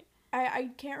some point. I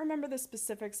can't remember the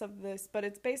specifics of this, but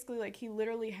it's basically like he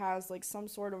literally has like some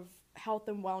sort of health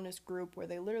and wellness group where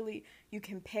you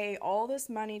can pay all this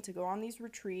money to go on these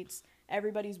retreats.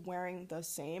 Everybody's wearing the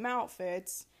same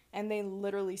outfits, and they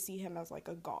literally see him as like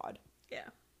a god. Yeah.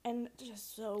 And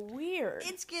just so weird.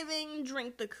 It's giving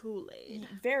drink the Kool-Aid.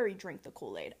 Very drink the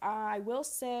Kool-Aid. I will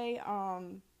say,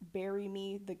 Bury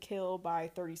Me, The Kill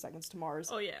by 30 Seconds to Mars.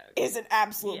 Oh, yeah. Is an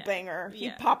absolute banger. He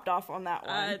popped off on that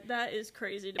one. That is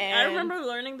crazy to me. I remember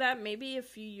learning that maybe a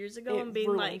few years ago and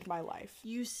being like, my life.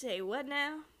 You say what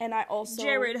now? And I also...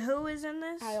 Jared who is in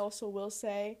this? I also will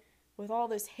say, with all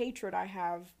this hatred I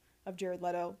have of Jared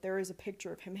Leto, there is a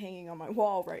picture of him hanging on my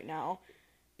wall right now.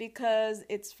 Because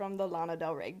it's from the Lana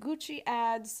Del Rey Gucci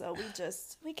ad, so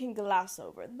we can gloss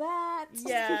over that.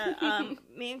 Yeah,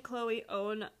 me and Chloe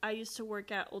I used to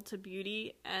work at Ulta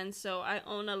Beauty, and so I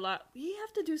own a lot. We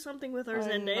have to do something with our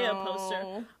Zendaya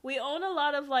poster. We own a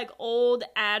lot of, like, old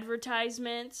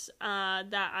advertisements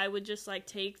that I would just, like,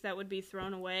 take that would be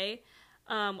thrown away.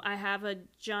 I have a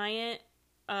giant...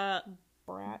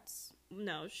 Brats?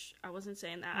 No, I wasn't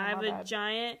saying that. I have a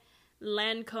giant...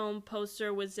 Lancome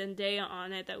poster with Zendaya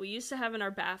on it that we used to have in our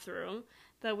bathroom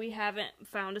that we haven't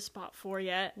found a spot for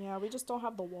yet. Yeah, we just don't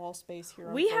have the wall space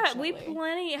here. We have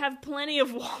plenty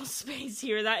of wall space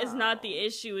here. That is not the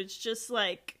issue. It's just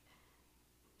like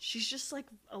she's just like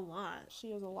a lot. She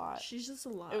is a lot. She's just a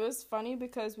lot. It was funny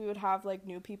because we would have like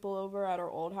new people over at our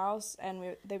old house,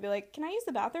 and they'd be like, "Can I use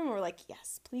the bathroom?" And we're like,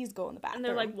 "Yes, please go in the bathroom." And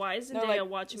they're like, "Why is Zendaya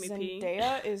watching me pee?"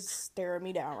 Zendaya is staring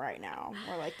me down right now.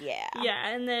 We're like, "Yeah." Yeah,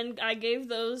 and then I gave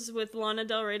those with Lana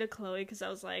Del Rey to Chloe because I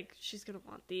was like, she's gonna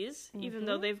want these, even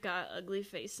though they've got ugly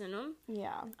face in them.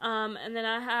 Yeah. And then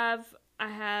I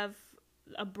have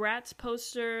a Bratz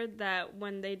poster that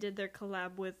when they did their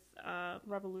collab with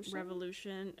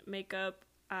Revolution makeup,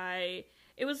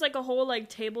 it was like a whole like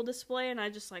table display, and I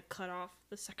just like cut off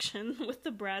the section with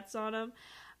the Bratz on them.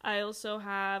 I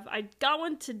got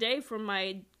one today from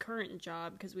my current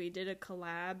job because we did a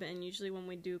collab, and usually when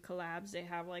we do collabs they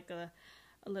have like a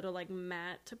little like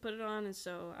mat to put it on, and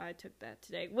so I took that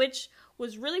today, which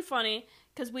was really funny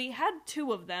because we had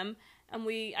two of them, and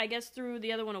I guess threw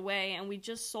the other one away, and we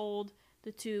just sold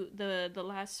the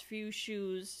last few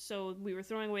shoes, so we were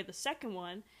throwing away the second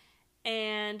one.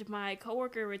 And my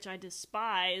coworker, which I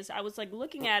despise, I was like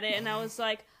looking at it and I was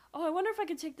like, oh, I wonder if I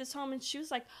could take this home. And she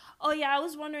was like, oh yeah, I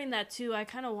was wondering that too, I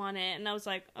kind of want it. And I was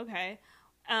like, okay,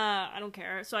 I don't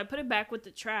care. So I put it back with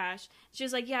the trash. She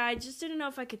was like, yeah, I just didn't know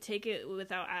if I could take it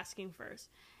without asking first.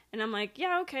 And I'm like,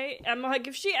 yeah, okay. I'm like,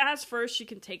 if she asks first, she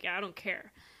can take it, I don't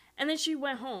care. And then she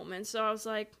went home, and so I was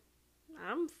like,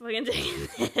 I'm fucking taking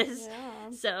this. Yeah.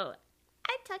 So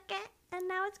I took it, and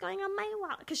now it's going on my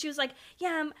wall. Because she was like,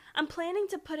 yeah, I'm planning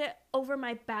to put it over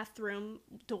my bathroom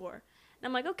door. And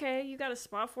I'm like, okay, you got a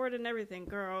spot for it and everything,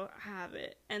 girl, have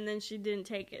it. And then she didn't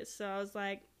take it. So I was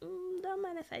like, don't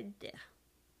mind if I did.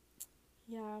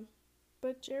 Yeah.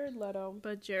 But Jared Leto.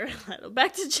 Back to Jared Leto.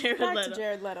 Back to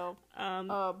Jared Leto.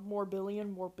 More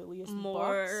billious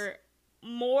bucks.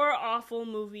 More awful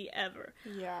movie ever.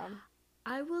 Yeah.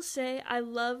 I will say I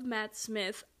love Matt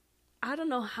Smith. I don't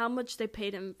know how much they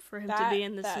paid him for him to be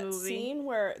in this movie. That scene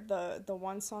where the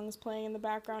one song is playing in the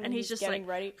background and he's just getting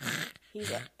ready.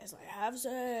 He's like, have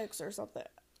sex or something.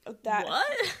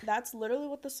 What? That's literally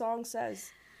what the song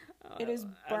says. It is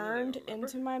burned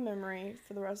into my memory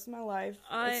for the rest of my life.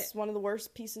 It's one of the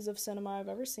worst pieces of cinema I've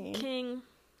ever seen. King,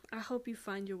 I hope you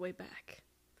find your way back.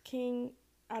 King,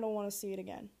 I don't want to see it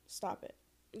again. Stop it.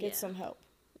 Get some help.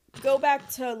 Go back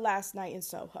to Last Night in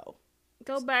Soho.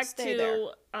 Go back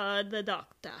to the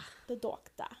doctor. The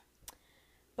doctor.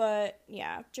 But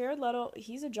yeah, Jared Leto,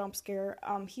 he's a jump scare.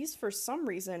 He's for some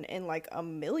reason in like a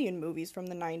million movies from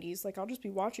the 90s. Like I'll just be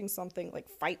watching something like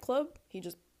Fight Club. He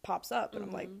just pops up and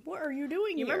I'm like, what are you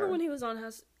doing here? You remember when he was on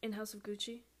House of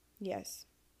Gucci? Yes.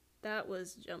 That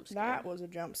was a jump scare. That was a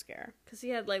jump scare. Because he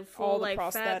had like full like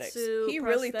fat suit. He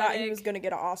really thought he was going to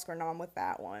get an Oscar nom with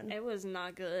that one. It was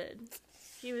not good.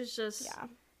 He was just... Yeah.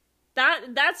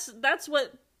 That's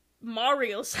what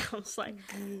Mario sounds like.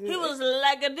 He was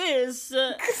like this.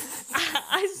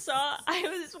 I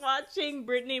was watching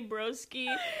Brittany Broski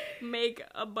make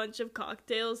a bunch of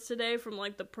cocktails today from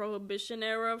like the Prohibition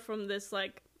era from this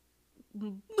like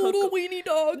Noodle weenie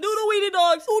dogs.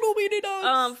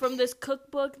 From this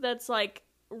cookbook that's like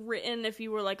written if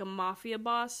you were like a mafia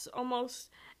boss almost.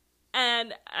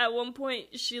 And at one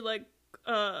point she like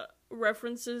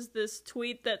references this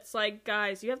tweet that's like,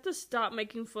 guys, you have to stop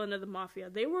making fun of the mafia.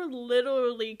 They will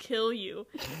literally kill you.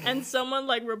 And someone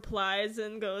like replies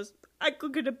and goes, I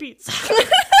could get a pizza.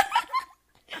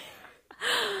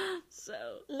 So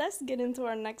let's get into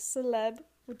our next celeb,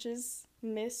 which is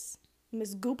Miss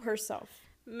Goop herself.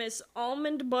 Miss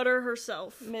Almond Butter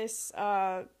herself. Miss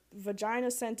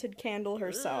Vagina Scented Candle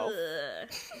herself.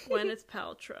 Gwyneth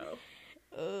Paltrow.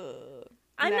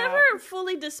 I never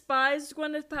fully despised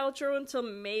Gwyneth Paltrow until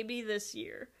maybe this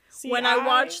year. When I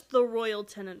watched The Royal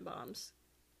Tenenbaums.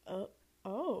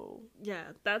 Oh. Yeah,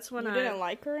 that's when You didn't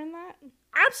like her in that?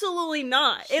 Absolutely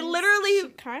not. It literally... She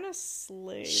kind of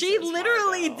slayed. She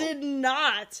literally did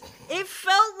not. It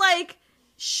felt like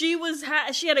she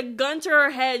had a gun to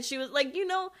her head. She was like, you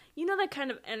know that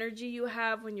kind of energy you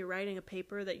have when you're writing a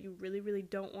paper that you really, really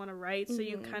don't want to write? So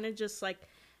you kind of just like...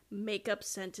 make up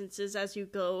sentences as you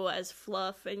go as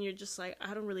fluff and you're just like,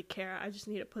 I don't really care, I just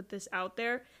need to put this out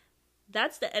there.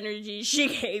 That's the energy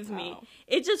she gave me.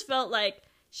 It just felt like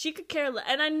she could care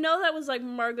and I know that was like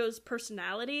Margot's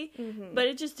personality, but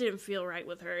it just didn't feel right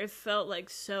with her. It felt like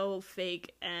so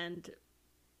fake and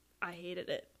I hated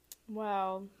it.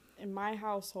 Well, in my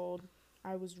household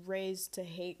I was raised to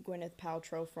hate Gwyneth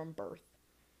Paltrow from birth.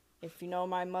 If you know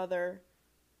my mother,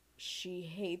 she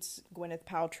hates Gwyneth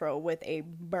Paltrow with a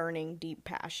burning, deep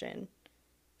passion.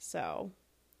 So,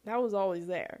 that was always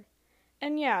there.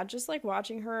 And yeah, just like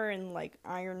watching her in like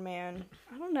Iron Man,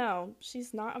 I don't know.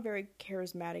 She's not a very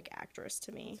charismatic actress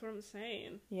to me. That's what I'm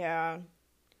saying. Yeah.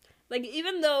 Like,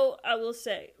 even though, I will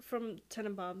say, from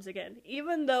Tenenbaums again,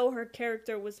 even though her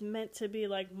character was meant to be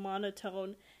like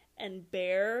monotone and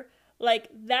bare, like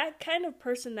that kind of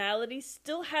personality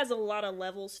still has a lot of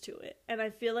levels to it. And I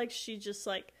feel like she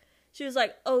was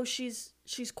like, oh, she's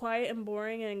quiet and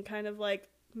boring and kind of, like,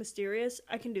 mysterious.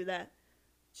 I can do that.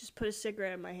 Just put a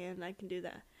cigarette in my hand and I can do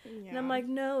that. Yeah. And I'm like,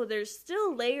 no, there's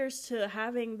still layers to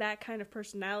having that kind of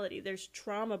personality. There's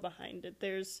trauma behind it.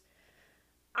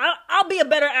 I'll be a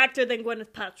better actor than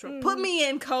Gwyneth Paltrow. Put me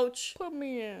in, coach. Put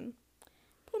me in,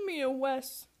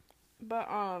 Wes. But,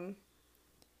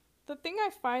 the thing I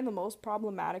find the most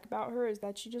problematic about her is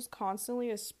that she just constantly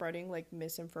is spreading, like,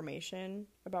 misinformation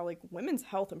about, like, women's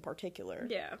health in particular.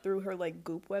 Yeah. Through her, like,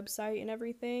 Goop website and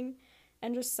everything.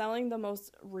 And just selling the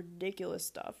most ridiculous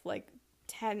stuff. Like,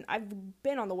 I've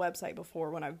been on the website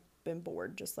before when I've been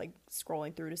bored, just, like,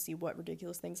 scrolling through to see what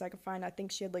ridiculous things I could find. I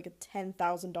think she had, like, a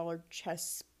 $10,000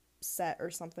 chess set or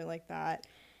something like that.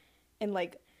 And,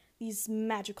 like, these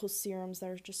magical serums that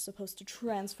are just supposed to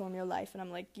transform your life. And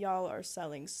I'm like, y'all are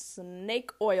selling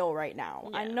snake oil right now.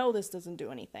 Yeah. I know this doesn't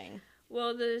do anything.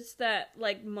 Well, there's that,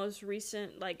 like, most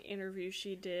recent, like, interview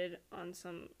she did on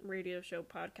some radio show,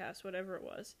 podcast, whatever it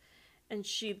was. And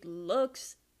she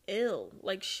looks ill.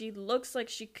 Like, she looks like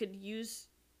she could use,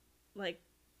 like,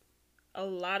 a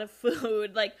lot of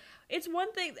food. Like, it's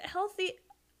one thing, healthy,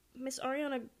 Miss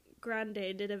Ariana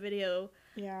Grande did a video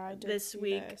this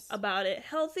week about it.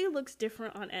 Healthy looks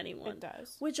different on anyone. It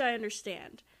does. Which I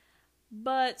understand.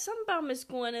 But something about Miss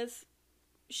Gwyneth,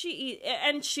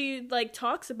 she like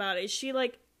talks about it. She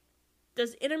like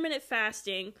does intermittent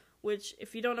fasting, which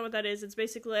if you don't know what that is, it's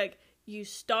basically like you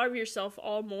starve yourself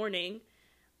all morning,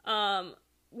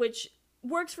 which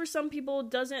works for some people,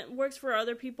 works for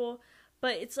other people,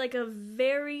 but it's like a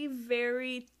very,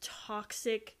 very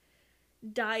toxic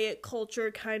diet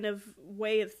culture kind of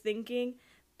way of thinking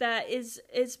that is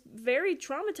very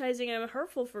traumatizing and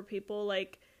hurtful for people,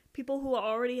 like people who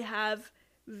already have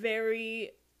very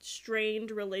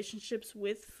strained relationships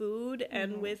with food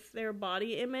and with their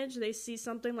body image. They see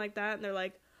something like that and they're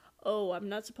like, oh, I'm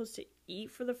not supposed to eat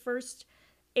for the first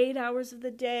 8 hours of the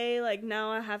day, like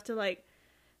now I have to like,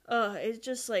 it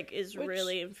just like is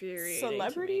really infuriating.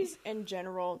 Celebrities in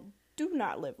general do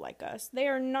not live like us. They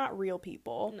are not real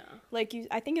people. No. Like,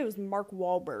 I think it was Mark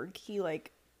Wahlberg. He,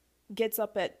 like, gets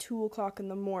up at 2 o'clock in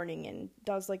the morning and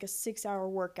does, like, a 6-hour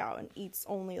workout and eats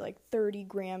only, like, 30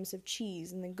 grams of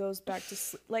cheese and then goes back to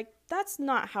sleep. Like, that's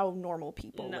not how normal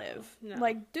people live. No.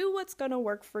 Like, do what's gonna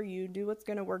work for you. Do what's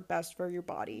gonna work best for your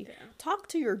body. Yeah. Talk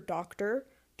to your doctor.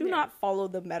 Do not follow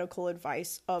the medical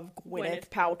advice of Gwyneth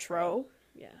Paltrow.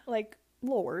 Yeah. Like,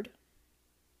 Lord.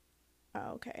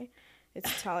 Oh, okay.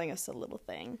 It's telling us a little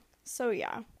thing. So,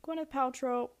 yeah. Gwyneth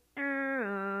Paltrow.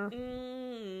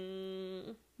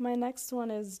 My next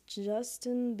one is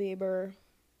Justin Bieber.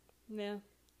 Yeah.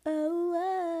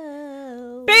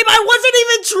 Oh. Babe, I wasn't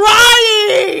even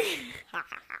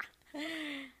trying!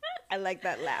 I like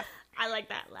that laugh.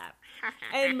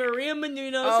 And Maria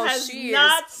Menounos has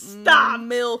not stopped.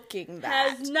 Milking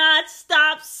that. Has not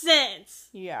stopped since.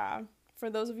 Yeah. For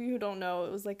those of you who don't know,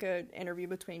 it was like an interview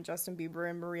between Justin Bieber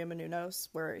and Maria Menounos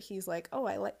where he's like, oh,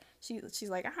 she's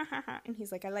like, ah, ha, ha, and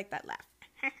he's like, I like that laugh.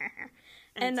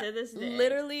 And to this day,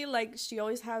 literally, like, she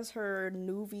always has her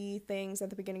movie things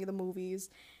at the beginning of the movies,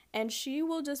 and she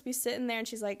will just be sitting there and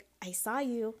she's like, I saw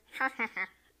you.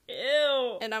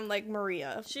 Ew. And I'm like,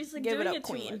 Maria, she's like, give doing it up, it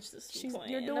queen. Too much this point.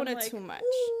 You're doing it like, too much.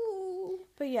 Ooh.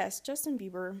 But yes, Justin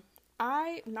Bieber,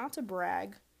 not to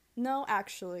brag, no,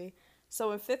 actually.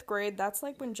 So in 5th grade, that's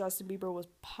like when Justin Bieber was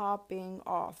popping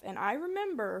off. And I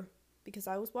remember, because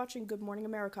I was watching Good Morning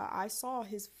America, I saw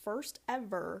his first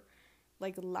ever,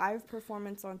 like, live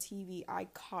performance on TV. I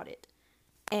caught it.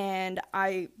 And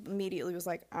I immediately was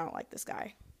like, I don't like this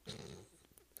guy.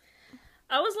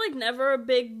 I was, like, never a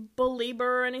big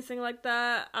believer or anything like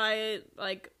that. I,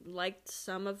 like, liked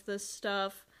some of this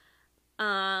stuff.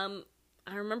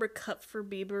 I remember Cut for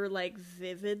Bieber, like,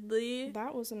 vividly.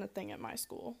 That wasn't a thing at my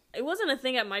school. It wasn't a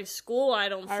thing at my school, I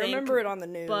don't think. I remember it on the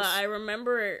news. But I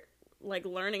remember, like,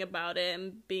 learning about it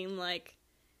and being, like,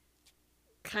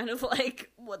 kind of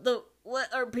like, what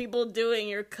are people doing?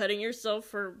 You're cutting yourself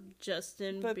for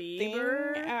Justin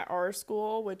Bieber? Thing at our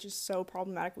school, which is so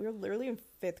problematic, we were literally in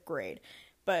 5th grade.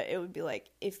 But it would be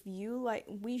like, if you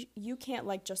you can't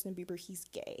like Justin Bieber, he's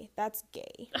gay. That's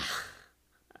gay.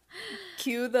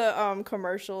 Cue the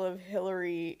commercial of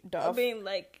Hillary Duff. I mean,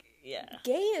 like, yeah.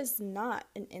 Gay is not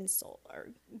an insult, or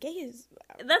gay is.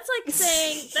 That's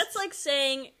like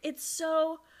saying it's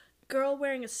so girl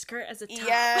wearing a skirt as a top.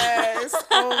 Yes.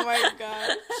 Oh my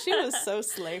god, she was so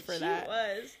slay for that. She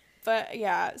was. But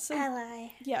yeah, so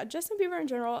ally. Yeah, Justin Bieber in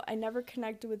general, I never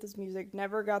connected with his music.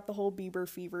 Never got the whole Bieber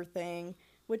fever thing.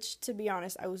 Which, to be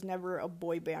honest, I was never a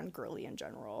boy band girly in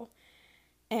general,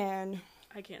 and.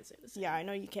 I can't say the same. Yeah, I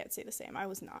know you can't say the same. I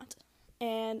was not.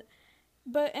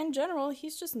 But in general,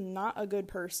 he's just not a good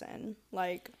person.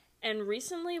 Like. And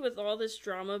recently, with all this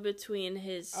drama between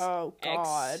his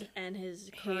ex and his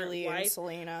Hailey current wife, and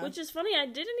Selena. Which is funny, I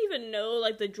didn't even know,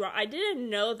 like, I didn't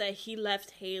know that he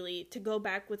left Hailey to go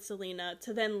back with Selena,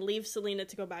 to then leave Selena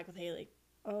to go back with Hailey.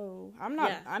 Oh, I'm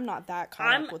not that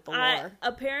caught up with the lore.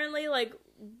 Apparently, like,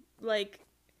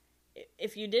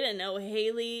 if you didn't know,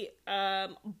 Hailey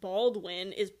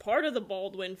Baldwin is part of the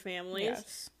Baldwin families.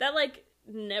 Yes. That, like,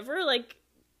 never, like,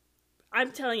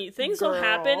 I'm telling you, things will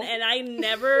happen, and I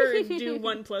never do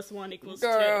 1 + 1 =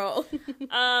 2.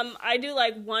 I do,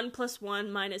 like, 1 +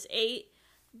 1 - 8,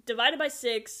 divided by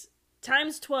 6,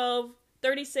 times 12,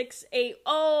 36, 8.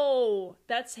 Oh,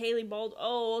 that's Hailey Baldwin.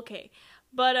 Oh, okay.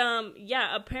 But,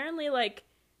 yeah, apparently, like,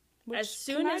 as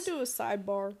soon as... Can I do a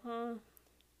sidebar? Huh?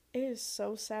 It is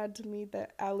so sad to me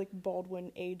that Alec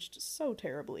Baldwin aged so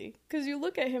terribly. Because you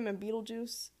look at him in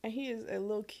Beetlejuice, and he is a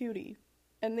little cutie.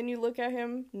 And then you look at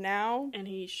him now... And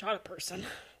he shot a person.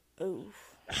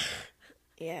 Oof.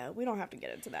 Yeah, we don't have to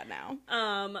get into that now.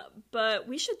 But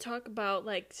we should talk about,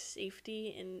 like,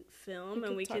 safety in film.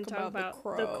 And we can talk about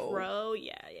the Crow.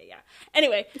 Yeah.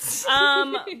 Anyway,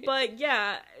 but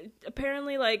yeah,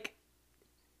 apparently, like,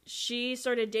 she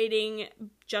started dating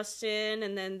Justin,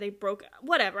 and then they broke...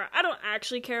 Whatever. I don't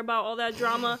actually care about all that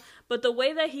drama. But the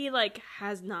way that he, like,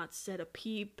 has not said a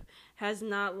peep, has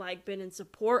not, like, been in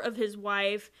support of his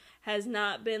wife, has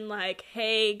not been like,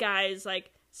 hey guys,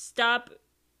 like, stop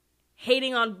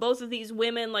hating on both of these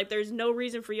women, like, there's no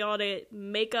reason for y'all to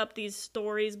make up these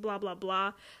stories, blah blah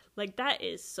blah. Like, that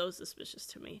is so suspicious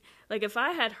to me. Like, if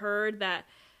I had heard that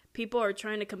people are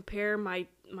trying to compare my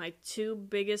two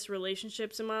biggest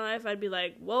relationships in my life, I'd be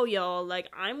like, whoa, y'all, like,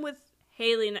 I'm with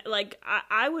Haley, like,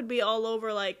 I would be all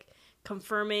over, like,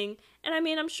 confirming. And I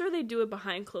mean, I'm sure they do it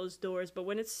behind closed doors, but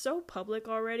when it's so public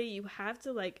already, you have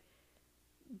to, like,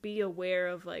 be aware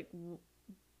of, like,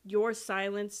 your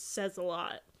silence says a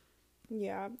lot.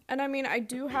 Yeah, and I mean, I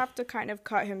do have to kind of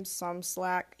cut him some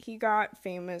slack. He got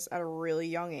famous at a really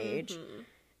young age,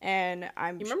 and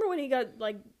You remember when he got,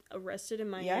 like, arrested in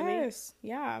Miami? Yes,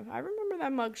 yeah, I remember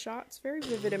that mugshot. It's very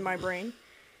vivid in my brain.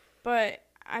 But,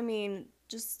 I mean,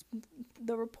 just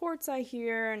the reports I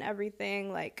hear and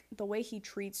everything, like, the way he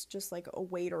treats just, like, a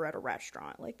waiter at a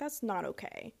restaurant, like, that's not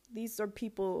okay. These are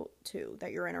people, too,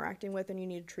 that you're interacting with, and you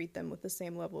need to treat them with the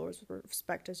same level of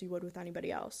respect as you would with anybody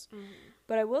else.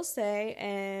 But I will say,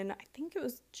 and I think it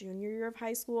was junior year of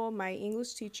high school, my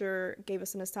English teacher gave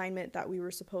us an assignment that we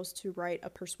were supposed to write a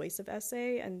persuasive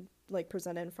essay and, like,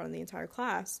 present it in front of the entire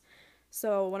class.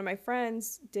 So one of my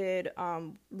friends did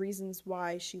reasons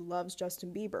why she loves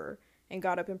Justin Bieber, and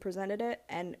got up and presented it,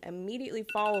 and immediately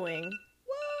following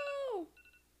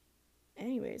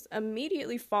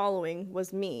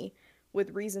was me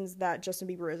with reasons that Justin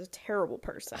Bieber is a terrible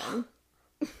person.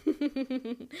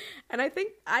 And I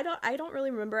don't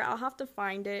really remember. I'll have to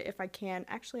find it if I can.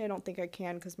 Actually, I don't think I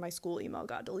can because my school email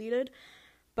got deleted.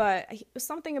 But it was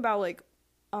something about, like,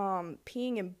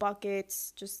 peeing in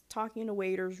buckets, just talking to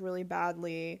waiters really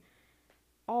badly,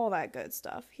 all that good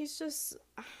stuff. He's just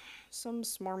some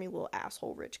smarmy little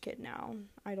asshole rich kid now.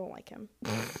 I don't like him.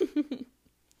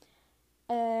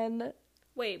 And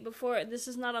wait, before, this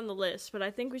is not on the list, but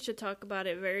I think we should talk about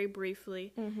it very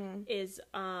briefly. Is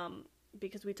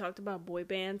because we talked about boy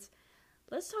bands,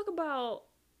 let's talk about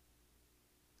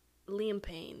Liam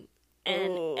Payne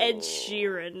and Ed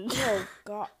Sheeran. Oh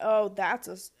god. Oh,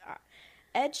 that's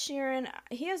Ed Sheeran,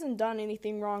 he hasn't done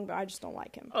anything wrong, but I just don't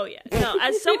like him. Oh, yeah. No,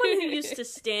 as someone who used to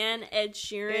stan Ed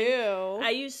Sheeran, Ew.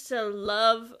 I used to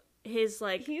love his,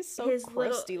 like... He's so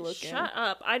crusty looking. Shut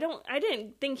up. I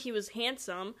didn't think he was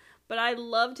handsome, but I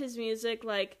loved his music,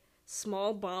 like,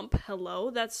 Small Bump, Hello.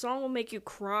 That song will make you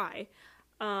cry.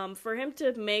 For him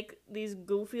to make these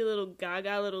goofy little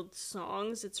gaga little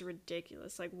songs, it's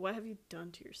ridiculous. Like, what have you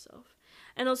done to yourself?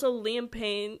 And also Liam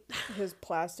Payne. His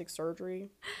plastic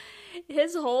surgery.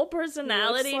 His whole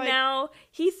personality now,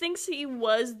 he thinks he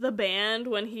was the band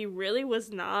when he really was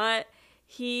not.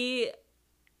 He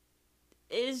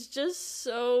is just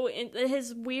so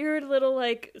his weird little,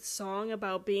 like, song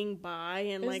about being bi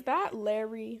and, like... Is that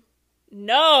Larry?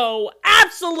 No,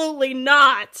 absolutely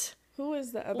not! Who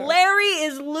is the other? Larry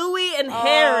is Louie and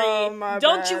Harry. Oh, my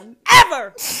Don't bad. you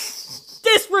ever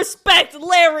disrespect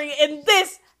Larry in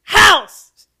this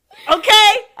house!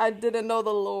 Okay? I didn't know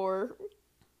the lore.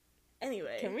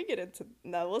 Anyway. Can we get into...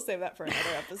 No, we'll save that for another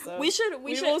episode. We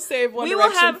will save One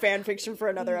Direction fan fiction for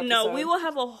another episode. No, we will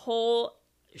have a whole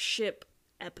ship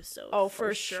episode. Oh,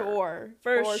 for sure.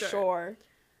 For sure.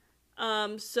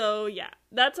 So, yeah.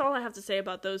 That's all I have to say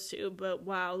about those two. But,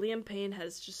 wow, Liam Payne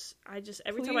has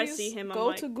every time I see him, I'm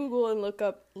like... Go to Google and look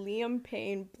up Liam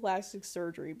Payne plastic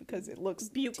surgery because it looks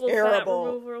buccal terrible.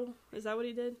 Fat removal. Is that what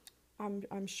he did?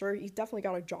 I'm sure he's definitely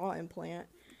got a jaw implant.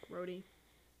 Grody.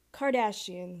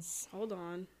 Kardashians. Hold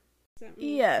on.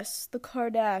 Yes, the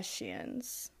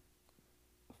Kardashians.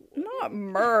 Not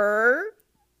Mert.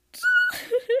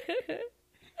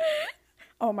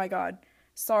 Oh my god.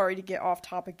 Sorry to get off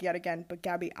topic yet again, but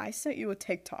Gaby, I sent you a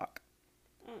TikTok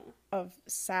of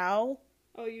Sal.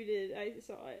 Oh, you did. I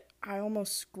saw it. I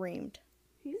almost screamed.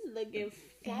 He's looking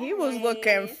fine. He was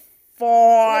looking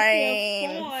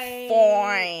fine.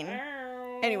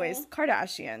 Anyways,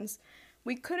 Kardashians.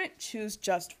 We couldn't choose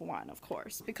just one, of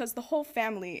course, because the whole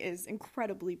family is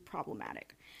incredibly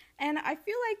problematic. And I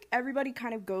feel like everybody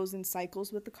kind of goes in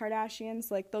cycles with the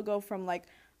Kardashians. Like, they'll go from, like,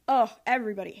 oh,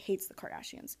 everybody hates the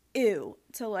Kardashians. Ew.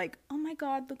 To, like, oh my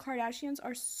god, the Kardashians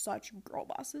are such girl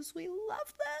bosses. We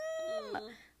love them.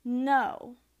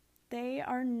 No. They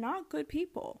are not good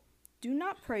people. Do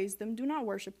not praise them. Do not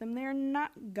worship them. They are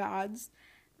not gods.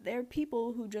 They're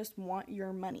people who just want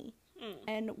your money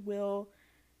and will...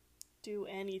 do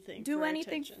anything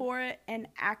for it, and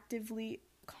actively,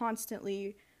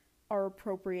 constantly are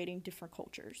appropriating different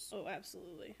cultures. Oh,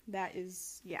 absolutely. That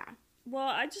is, yeah. Well,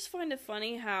 I just find it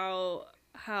funny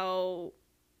how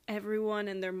everyone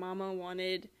and their mama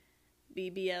wanted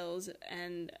BBLs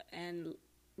and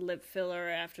lip filler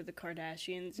after the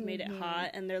Kardashians made it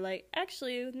hot, and they're like,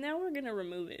 actually, now we're gonna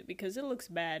remove it because it looks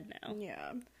bad now.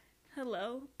 Yeah.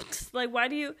 Hello? Like, why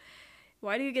do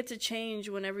you get to change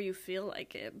whenever you feel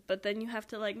like it? But then you have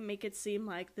to, like, make it seem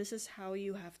like this is how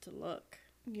you have to look.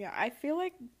 Yeah, I feel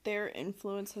like their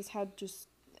influence has had just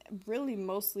really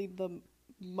mostly the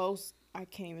most, I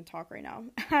can't even talk right now,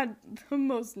 had the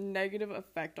most negative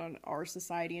effect on our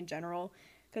society in general,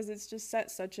 because it's just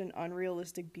set such an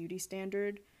unrealistic beauty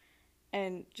standard,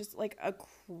 and just, like, a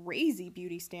crazy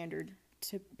beauty standard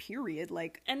to period,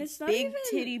 like, and it's not big even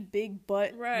titty, big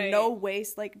butt, right. no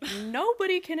waist, like,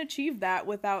 nobody can achieve that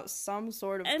without some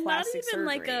sort of and plastic surgery. And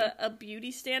not even, like, a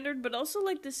beauty standard, but also,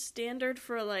 like, the standard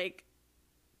for, like,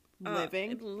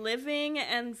 living,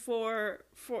 and for,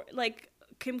 like,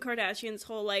 Kim Kardashian's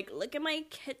whole, like, look at my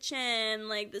kitchen,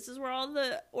 like, this is where all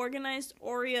the organized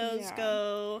Oreos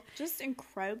go. Just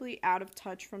incredibly out of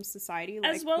touch from society.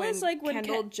 Like, as well as, like, when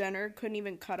Kendall Jenner couldn't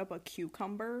even cut up a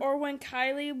cucumber. Or when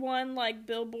Kylie won, like,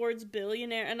 Billboard's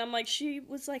Billionaire, and I'm like, she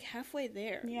was, like, halfway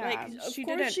there. Yeah, like, she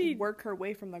didn't work her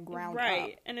way from the ground up.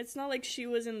 Right, and it's not like she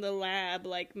was in the lab,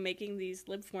 like, making these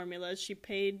lip formulas. She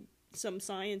paid some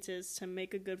scientists to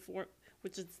make a good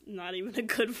which is not even a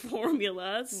good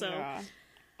formula, so... Yeah.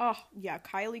 Oh, yeah,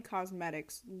 Kylie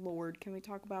Cosmetics. Lord, can we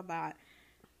talk about that?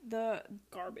 The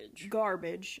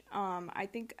garbage. I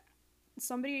think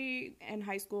somebody in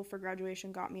high school for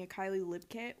graduation got me a Kylie lip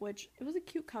kit, which it was a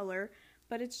cute color,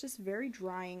 but it's just very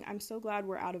drying. I'm so glad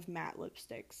we're out of matte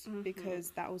lipsticks,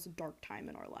 because that was a dark time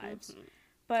in our lives.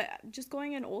 But just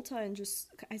going in Ulta and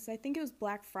I think it was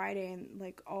Black Friday, and,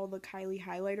 like, all the Kylie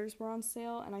highlighters were on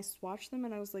sale, and I swatched them,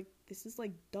 and I was like, this is,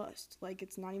 like, dust. Like,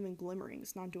 it's not even glimmering.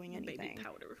 It's not doing anything.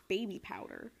 Baby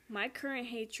powder. My current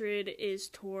hatred is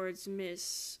towards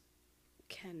Miss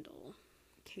Kendall.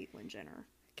 Caitlyn Jenner.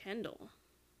 Kendall.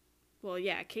 Well,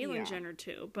 yeah, Caitlyn Jenner,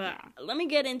 too. But let me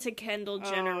get into Kendall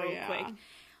Jenner real quick.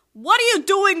 What are you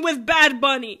doing with Bad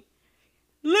Bunny?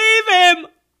 Leave him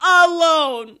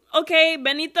alone. Okay,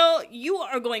 Benito, you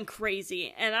are going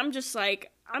crazy. And I'm just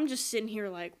sitting here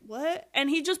like, what?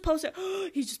 And he just posted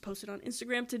on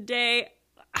Instagram today.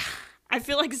 I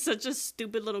feel like such a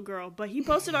stupid little girl, but he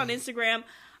posted on Instagram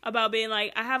about being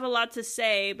like, I have a lot to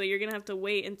say, but you're going to have to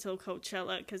wait until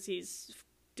Coachella, because he's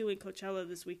doing Coachella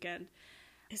this weekend.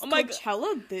 Is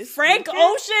Coachella this Frank weekend?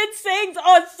 Ocean sings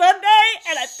on Sunday,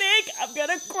 and I think I'm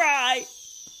going to cry.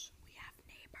 We have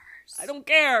neighbors. I don't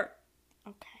care.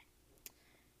 Okay.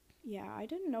 Yeah, I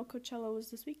didn't know Coachella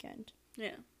was this weekend.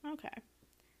 Yeah. Okay.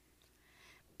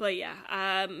 But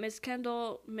yeah, Miss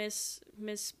Kendall, Miss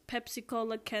Pepsi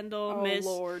Cola Kendall, oh, Miss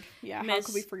Lord. Yeah, how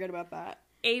could we forget about that?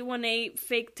 818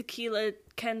 fake tequila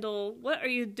Kendall. What are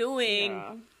you doing?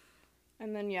 Yeah.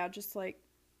 And then, just like,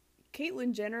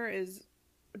 Caitlyn Jenner is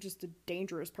just a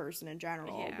dangerous person in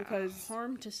general, because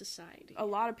harm to society. A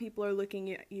lot of people are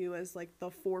looking at you as, like,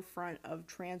 the forefront of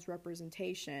trans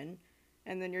representation,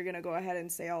 and then you're gonna go ahead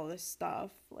and say all this stuff.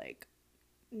 Like,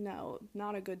 no,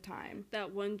 not a good time.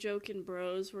 That one joke in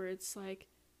Bros where it's like,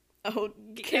 oh,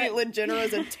 Caitlyn Jenner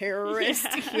is a terrorist.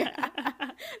 Yeah.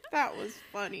 That was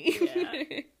funny.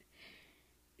 Yeah.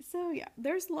 So,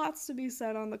 there's lots to be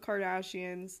said on the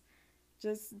Kardashians.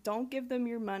 Just don't give them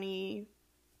your money,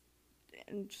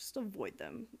 and just avoid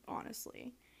them,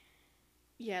 honestly.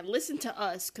 Yeah, listen to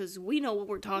us, because we know what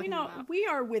we're talking about. We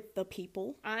are with the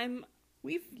people.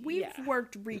 We've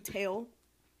worked retail.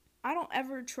 I don't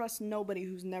ever trust nobody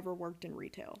who's never worked in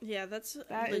retail. Yeah, that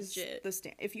is legit. the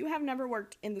stand. If you have never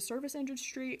worked in the service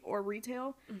industry or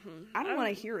retail, I don't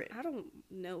want to hear it. I don't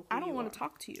know. I don't want to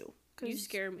talk to you. You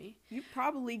scare me. You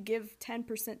probably give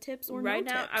 10% tips or right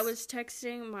no now. tips. I was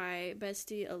texting my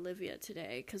bestie Olivia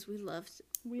today because we love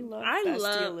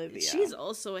Olivia. She's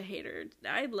also a hater.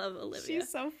 I love Olivia.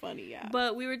 She's so funny. Yeah.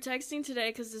 But we were texting today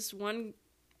because this one,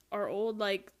 our old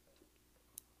like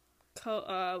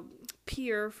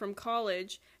peer from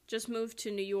college just moved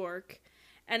to New York,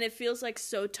 and it feels like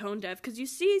so tone deaf because you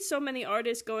see so many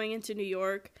artists going into New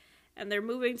York, and they're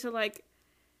moving to like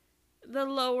the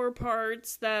lower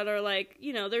parts that are like,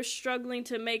 you know, they're struggling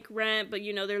to make rent, but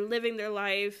you know, they're living their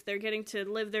life, they're getting to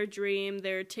live their dream,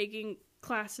 they're taking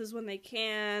classes when they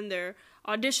can, they're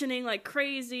auditioning like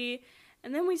crazy,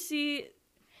 and then we see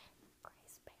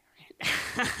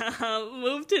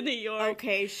move to New York.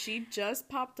 Okay, she just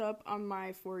popped up on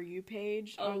my For You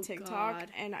page on TikTok, God.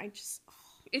 And I just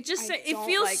it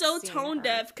feels like so tone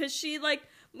deaf because she like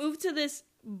moved to this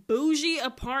bougie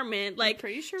apartment. Like, I'm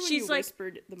pretty sure when she's you like,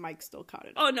 whispered, the mic still caught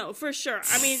it. Oh no, for sure.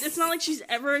 I mean, it's not like she's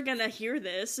ever gonna hear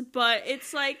this, but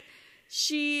it's like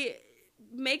she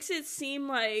makes it seem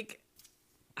like,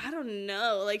 I don't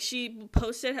know, like she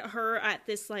posted her at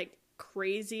this like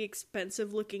crazy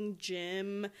expensive looking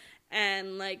gym,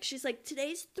 and like she's like,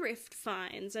 today's thrift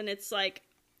finds, and it's like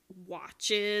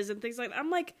watches and things like that.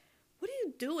 I'm like, what are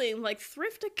you doing? Like,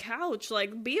 thrift a couch.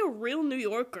 Like, be a real New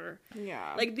Yorker.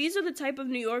 Yeah. Like, these are the type of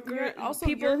New Yorker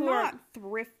people you're who not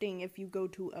thrifting if you go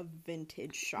to a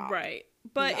vintage shop. Right.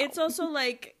 But no. It's also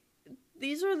like,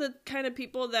 these are the kind of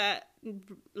people that,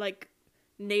 like,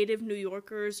 native New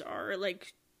Yorkers are,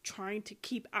 like, trying to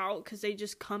keep out because they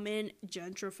just come in,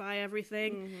 gentrify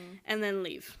everything, and then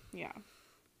leave. Yeah.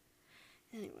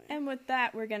 Anyway. And with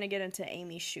that, we're going to get into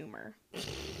Amy Schumer.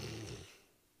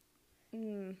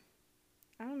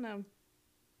 I don't know.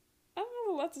 I don't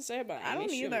have a lot to say about Amy Schumer. I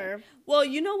don't either. Well,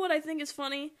 you know what I think is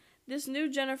funny? This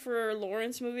new Jennifer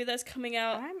Lawrence movie that's coming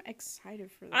out. I'm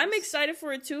excited for this. I'm excited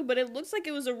for it too, but it looks like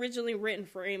it was originally written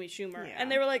for Amy Schumer. Yeah. And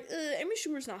they were like, Amy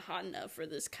Schumer's not hot enough for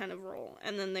this kind of role.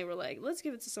 And then they were like, let's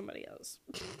give it to somebody else.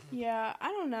 Yeah, I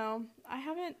don't know. I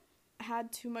haven't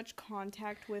had too much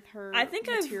contact with her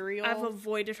material. I've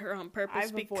avoided her on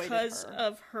purpose because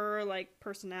of her, like,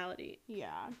 personality.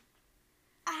 Yeah.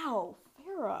 Ow,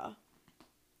 Farrah.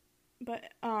 But,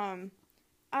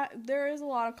 there is a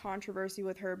lot of controversy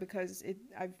with her because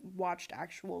I've watched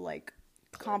actual, like,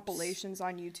 compilations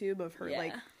on YouTube of her,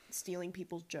 like, stealing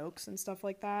people's jokes and stuff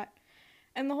like that.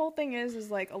 And the whole thing is,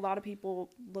 like, a lot of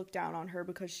people look down on her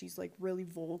because she's, like, really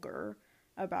vulgar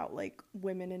about, like,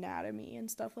 women anatomy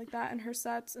and stuff like that in her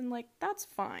sets, and, like, that's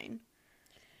fine.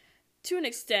 To an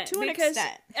extent. Because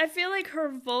I feel like her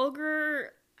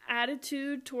vulgar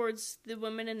attitude towards the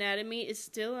women anatomy is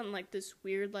still in, like, this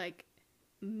weird, like,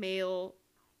 male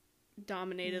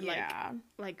dominated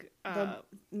like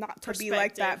not to be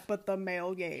like that, but the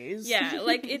male gaze. Yeah,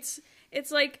 like it's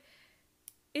like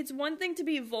it's one thing to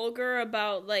be vulgar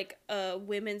about like a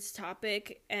women's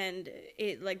topic and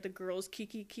it like the girls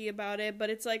kiki about it,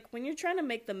 but it's like when you're trying to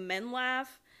make the men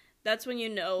laugh, that's when you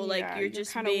know like you're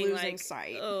just kind of being losing like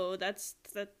sight. Oh,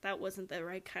 that wasn't the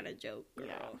right kind of joke, girl.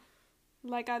 Yeah.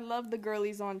 Like, I love the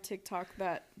girlies on TikTok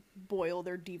that boil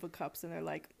their diva cups and they're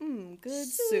like, good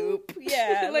soup.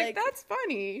 Yeah. like, that's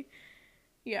funny.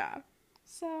 Yeah.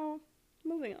 So,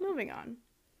 moving on.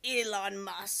 Elon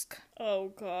Musk. Oh,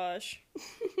 gosh.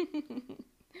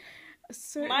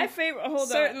 My favorite,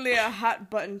 certainly a hot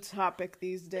button topic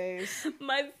these days.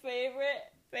 My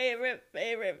favorite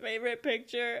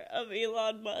picture of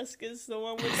Elon Musk is the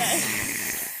one with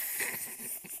that...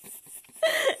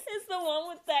 It's the one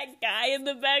with that guy in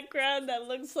the background that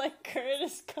looks like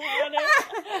Curtis Connor.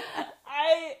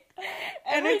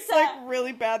 It's like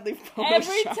really badly photoshopped.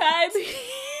 Every time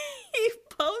he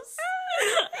posts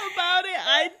about it,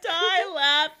 I die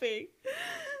laughing.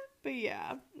 But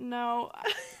yeah, no,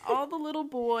 all the little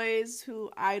boys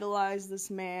who idolize this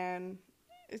man,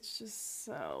 it's just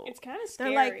so... It's kind of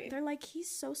scary. They're like, he's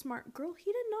so smart. Girl,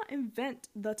 he did not invent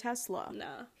the Tesla.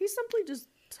 No. He simply just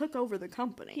took over the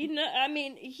company.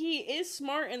 He is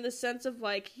smart in the sense of,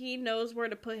 like, he knows where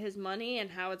to put his money and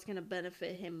how it's going to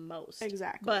benefit him most.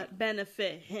 Exactly. But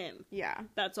benefit him. Yeah.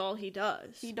 That's all he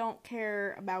does. He don't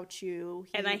care about you.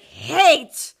 And I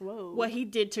hate what he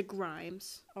did to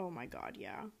Grimes. Oh my god,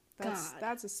 yeah.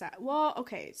 That's a sad... Well,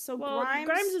 okay, so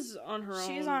Grimes is on her own.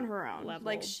 She's on her own. Level,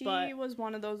 like, she was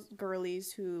one of those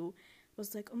girlies who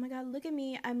was like, oh my god, look at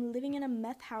me. I'm living in a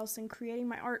meth house and creating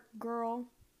my art. Girl,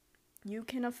 you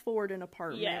can afford an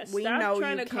apartment. Yeah, we know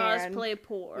trying you to can. Cosplay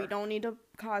poor. We don't need to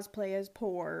cosplay as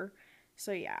poor.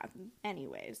 So yeah,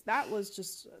 anyways, that was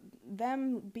just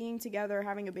them being together,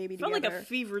 having a baby together. Felt like a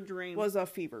fever dream. Was a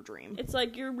fever dream. It's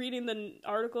like you're reading the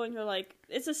article and you're like,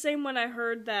 it's the same when I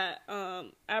heard that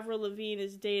Avril Lavigne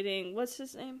is dating, what's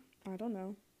his name? I don't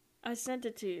know. I sent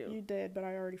it to you. You did, but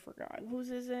I already forgot. Who's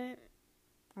his name?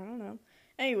 I don't know.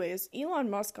 Anyways, Elon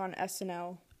Musk on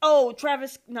SNL. Oh,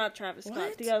 not Travis Scott,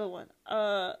 What? the other one.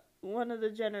 One of the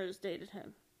Jenners dated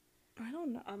him. I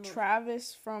don't know.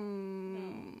 Travis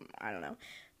from... I don't know.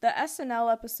 The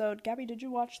SNL episode... Gabby, did you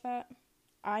watch that?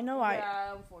 I know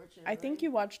unfortunately. I think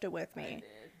you watched it with me. I did.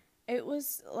 It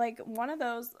was, like, one of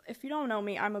those... If you don't know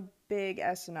me, I'm a big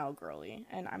SNL girly.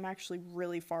 And I'm actually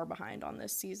really far behind on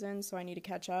this season, so I need to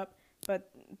catch up.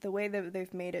 But the way that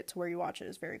they've made it to where you watch it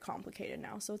is very complicated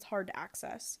now, so it's hard to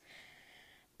access.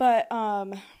 But,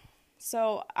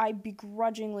 so I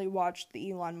begrudgingly watched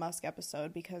the Elon Musk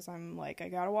episode because I'm like, I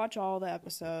gotta watch all the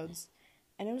episodes.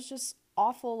 And it was just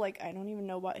awful. Like, I don't even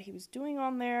know what he was doing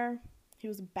on there. He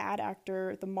was a bad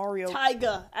actor. The Mario...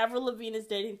 Tyga. Avril Lavigne is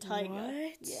dating Tyga.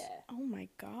 What? Yeah. Oh my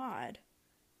god.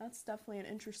 That's definitely an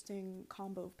interesting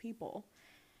combo of people.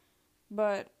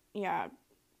 But, yeah.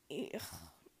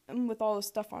 and with all the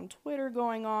stuff on Twitter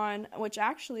going on, which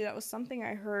actually that was something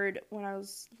I heard when I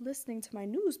was listening to my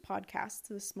news podcast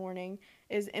this morning,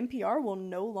 is NPR will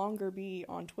no longer be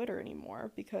on Twitter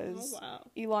anymore because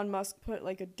Elon Musk put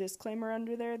like a disclaimer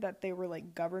under there that they were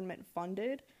like government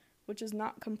funded, which is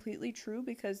not completely true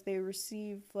because they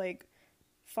receive like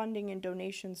funding and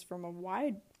donations from a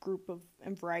wide group of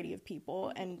and variety of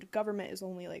people, and government is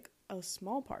only like a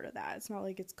small part of that. It's not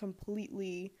like it's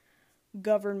completely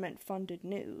government funded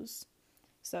news.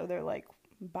 So they're like,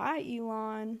 bye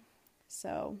Elon.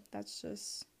 So that's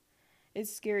just,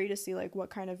 it's scary to see like what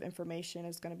kind of information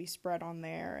is going to be spread on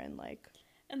there, and like,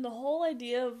 and the whole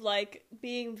idea of like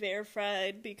being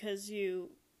verified because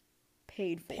you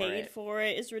paid for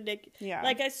it is ridiculous. Yeah,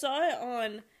 like I saw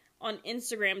it on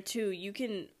Instagram too. You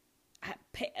can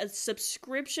pay a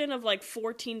subscription of like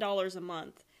 $14 a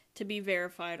month to be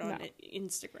verified on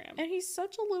Instagram. And he's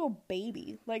such a little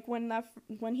baby. Like when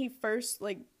he first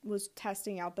like was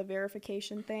testing out the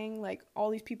verification thing, like all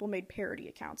these people made parody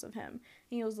accounts of him. And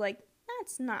he was like,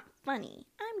 "That's not funny.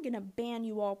 I'm going to ban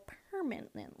you all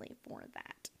permanently for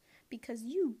that because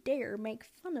you dare make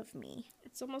fun of me."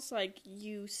 It's almost like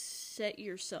you set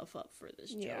yourself up for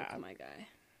this joke, my guy.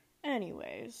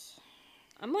 Anyways,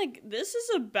 I'm like, this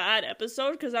is a bad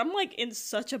episode because I'm like in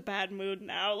such a bad mood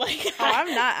now. Like,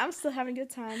 I'm not. I'm still having a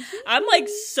good time. I'm like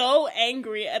so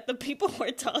angry at the people we're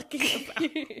talking about.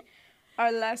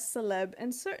 Our last celeb,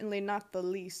 and certainly not the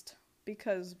least,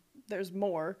 because there's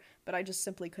more, but I just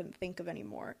simply couldn't think of any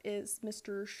more, is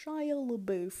Mr. Shia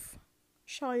LaBeouf.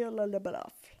 Shia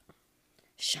LaBeouf.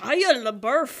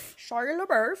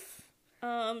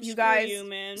 You guys,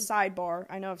 man. Sidebar.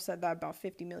 I know I've said that about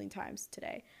 50 million times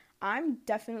today. I'm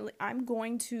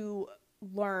going to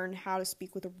learn how to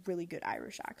speak with a really good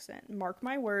Irish accent. Mark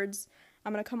my words.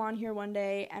 I'm going to come on here one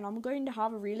day and I'm going to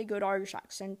have a really good Irish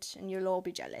accent and you'll all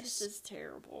be jealous. This is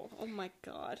terrible. Oh my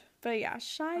god. But yeah,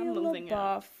 Shia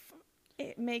LaBeouf,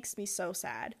 it makes me so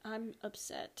sad. I'm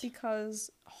upset.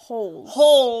 Because Holes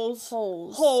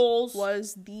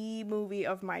was the movie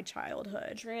of my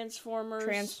childhood. Transformers.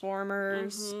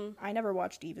 Mm-hmm. I never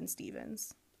watched Even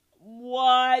Stevens.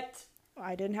 What?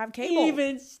 I didn't have cable.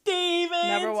 Even Stevens.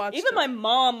 Never watched Even my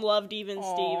mom loved Even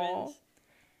Stevens.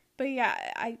 But yeah,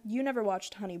 you never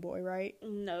watched Honey Boy, right?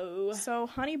 No. So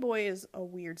Honey Boy is a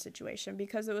weird situation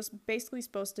because it was basically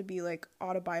supposed to be like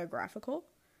autobiographical,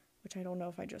 which I don't know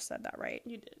if I just said that right.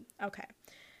 You did. Okay.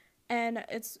 And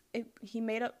he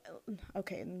made up,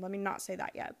 okay, let me not say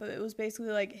that yet, but it was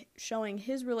basically like showing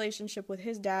his relationship with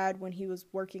his dad when he was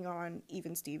working on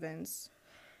Even Stevens,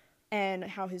 and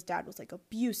how his dad was like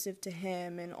abusive to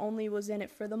him and only was in it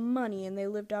for the money, and they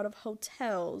lived out of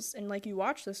hotels, and like you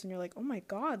watch this and you're like, oh my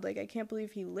god, like I can't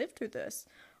believe he lived through this,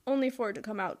 only for it to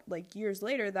come out like years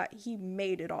later that he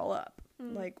made it all up.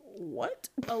 Like, what?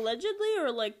 Allegedly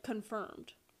or like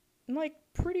confirmed? Like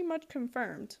pretty much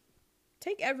confirmed.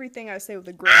 Take everything I say with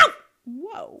a grain.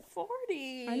 Whoa.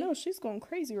 40. I know, she's going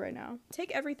crazy right now.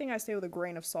 Take everything I say with a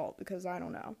grain of salt because I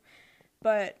don't know.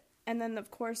 But, and then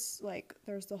of course, like,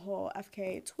 there's the whole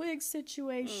FKA Twigs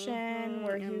situation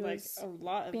where he was like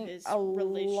a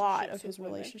lot of his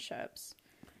relationships.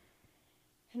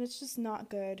 And it's just not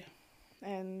good.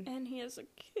 And he has a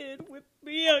kid with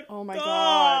Mia. Oh my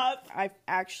god. I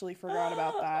actually forgot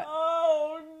about that.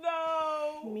 Oh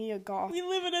no. Mia Goth. We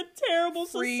live in a terrible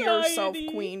society. Free yourself,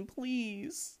 queen,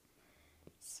 please.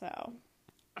 So,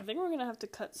 I think we're gonna have to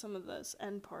cut some of this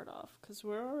end part off because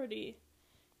we're already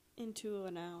into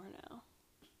an hour now.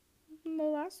 The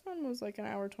last one was like an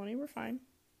hour 20. We're fine.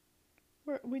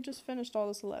 We just finished all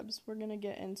the celebs. We're gonna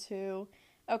get into.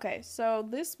 Okay, so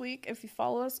this week, if you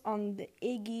follow us on the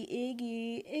Ig,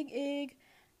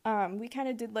 we kind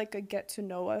of did like a get to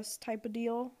know us type of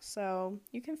deal. So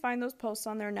you can find those posts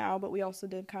on there now, but we also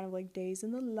did kind of like days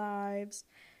in the lives.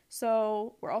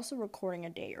 So we're also recording a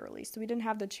day early, so we didn't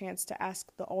have the chance to ask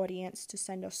the audience to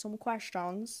send us some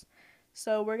questions.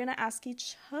 So we're going to ask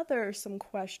each other some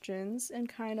questions in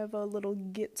kind of a little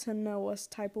get to know us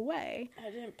type of way. I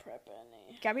didn't prep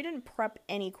any. Gabby didn't prep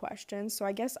any questions, so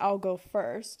I guess I'll go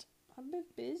first. I've been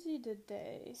busy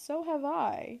today. So have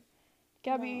I.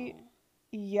 Gabby, no.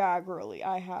 Yeah, girly,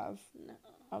 I have. No.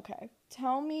 Okay.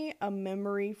 Tell me a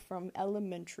memory from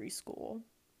elementary school.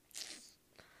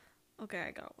 Okay,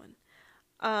 I got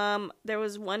one. There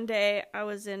was one day I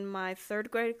was in my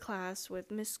 3rd grade class with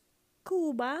Miss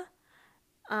Cuba.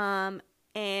 And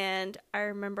I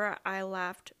remember I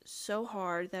laughed so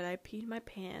hard that I peed my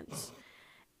pants.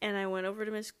 And I went over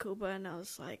to Miss Cuba and I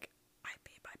was like, I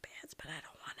peed my pants, but I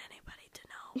don't want anybody to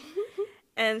know.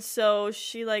 And so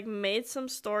she like made some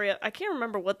story up. I can't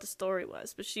remember what the story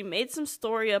was, but she made some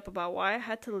story up about why I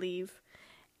had to leave.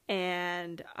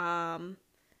 and I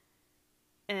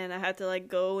had to like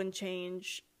go and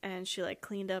change, and she like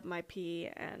cleaned up my pee,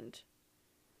 and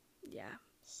yeah.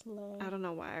 Slay. I don't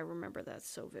know why I remember that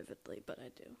so vividly, but I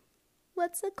do.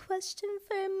 What's a question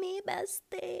for me,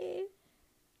 bestie?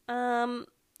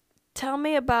 Tell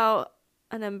me about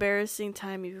an embarrassing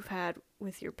time you've had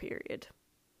with your period.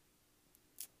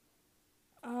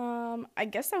 I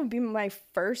guess that would be my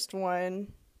first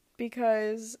one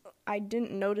because I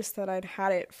didn't notice that I'd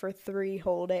had it for 3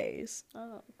 whole days.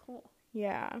 Oh, cool.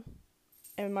 Yeah.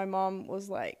 And my mom was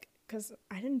like, because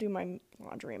I didn't do my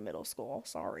laundry in middle school,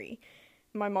 sorry.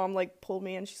 My mom like pulled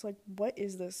me and she's like, what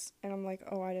is this? And I'm like,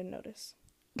 oh, I didn't notice.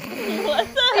 What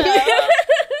the hell?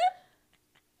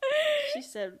 She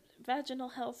said, vaginal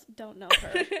health, don't know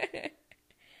her.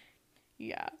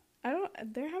 Yeah.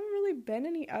 There haven't really been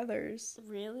any others.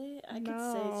 Really? I could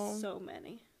say so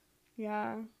many.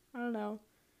 Yeah. I don't know.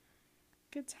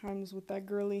 Good times with that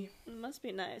girly. It must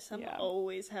be nice. I'm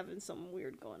always having something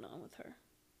weird going on with her.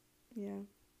 Yeah.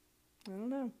 I don't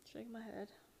know. Shake my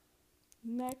head.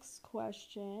 Next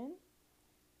question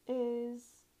is,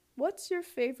 what's your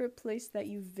favorite place that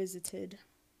you've visited?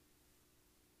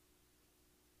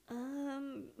 I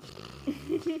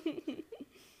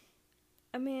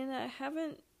mean, I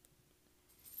haven't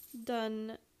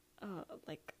done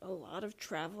like a lot of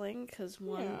traveling because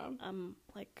one, I'm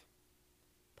like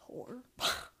poor,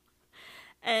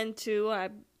 and 2,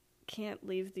 I can't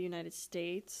leave the United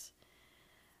States.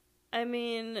 I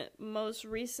mean, most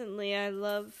recently I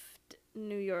loved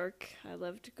New York. I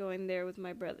loved going there with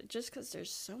my brother just because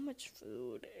there's so much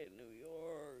food in New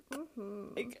York,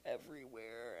 like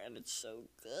everywhere, and it's so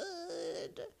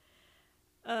good.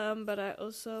 But I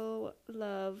also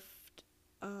loved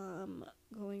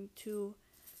going to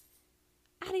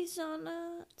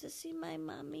Arizona to see my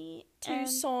mommy.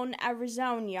 Tucson,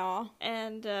 Arizona.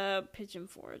 And Pigeon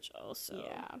Forge also.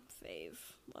 Yeah.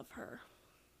 Fave. Love her.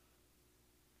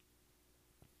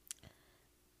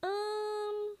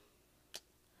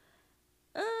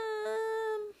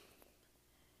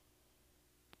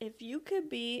 If you could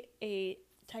be a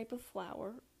type of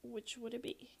flower, which would it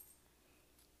be?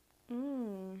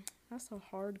 That's a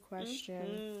hard question.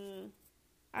 Mm-hmm.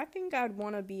 I think I'd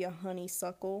want to be a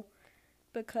honeysuckle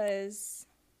because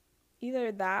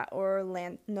either that or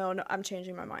no, I'm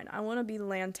changing my mind. I want to be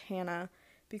lantana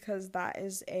because that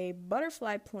is a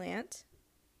butterfly plant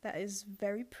that is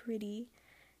very pretty,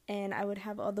 and I would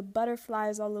have all the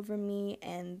butterflies all over me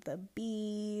and the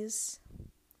bees.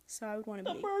 So I would want to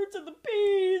be the birds and the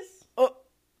bees. Oh,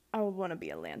 I would want to be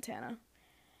a lantana.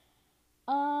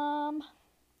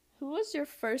 Who was your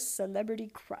first celebrity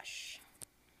crush?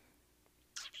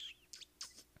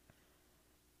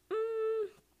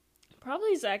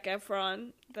 Probably Zac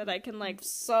Efron. That I can like.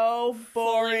 So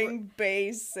boring,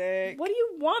 basic. What do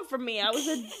you want from me? I was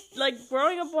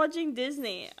growing up watching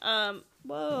Disney.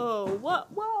 Whoa, what?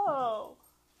 Whoa,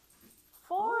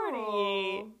 40.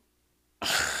 Oh.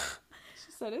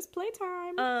 She said it's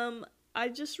playtime. I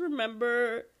just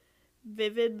remember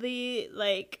vividly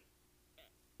like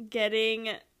getting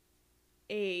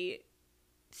a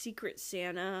Secret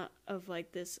Santa of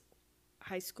like this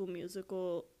High School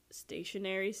Musical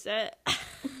stationery set.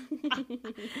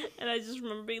 And I just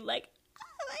remember being like,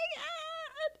 oh my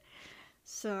god.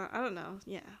 So I don't know.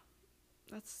 Yeah,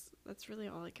 that's really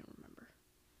all I can remember.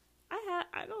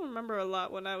 I don't remember a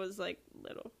lot when I was like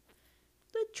little.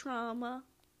 The trauma.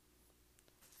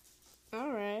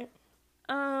 All right.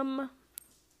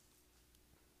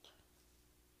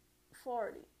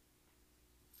 40.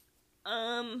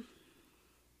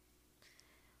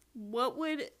 What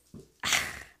would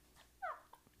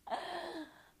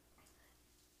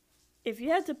if you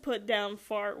had to put down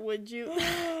fart, would you?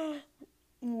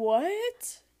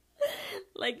 What?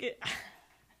 Like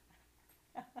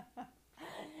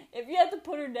if you had to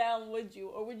put her down, would you?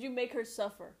 Or would you make her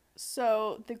suffer?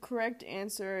 So the correct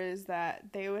answer is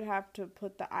that they would have to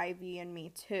put the IV in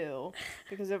me too,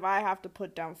 because if I have to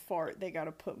put down fart, they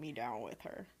gotta put me down with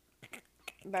her.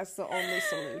 That's the only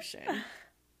solution.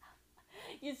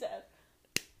 You said,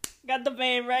 got the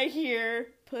vein right here.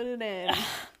 Put it in.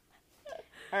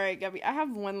 All right, Gaby, I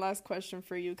have one last question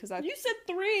for you because You said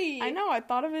 3. I know. I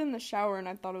thought of it in the shower and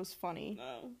I thought it was funny.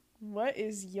 No. What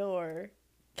is your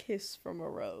kiss from a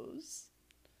rose?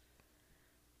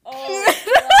 Oh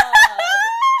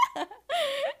god.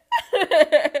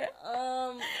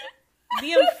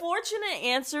 The unfortunate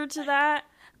answer to that,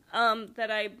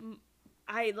 that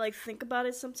I like think about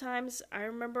it sometimes. I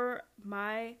remember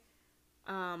my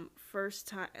first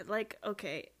time, like,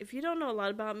 okay, if you don't know a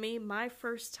lot about me, my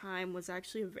first time was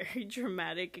actually a very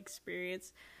dramatic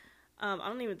experience. I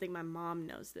don't even think my mom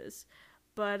knows this,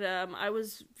 But I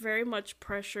was very much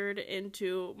pressured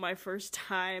into my first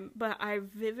time. But I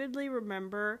vividly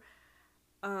remember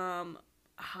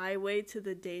Highway to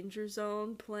the Danger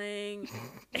Zone playing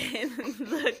in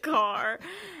the car.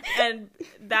 And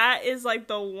that is like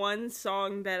the one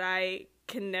song that I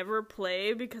can never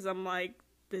play because I'm like,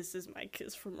 this is my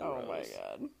kiss from a rose. Oh my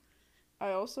god.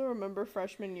 I also remember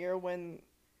freshman year when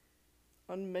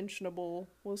Unmentionable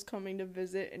was coming to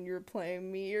visit and you were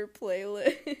playing me your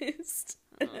playlist.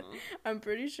 I'm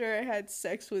pretty sure it had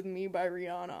Sex With Me by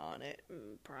Rihanna on it.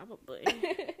 Probably.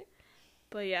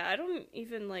 But yeah, I don't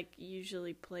even, like,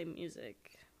 usually play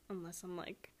music unless I'm,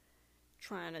 like,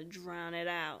 trying to drown it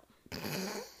out.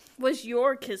 What's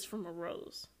your kiss from a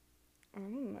rose? I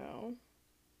don't know.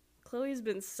 Chloe's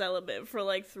been celibate for,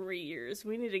 like, 3 years.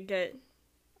 We need to get...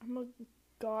 I'm a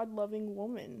God-loving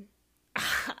woman.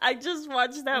 I just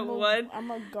watched that one.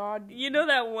 I'm a god. You know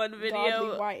that one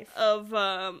video wife. of,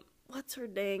 what's her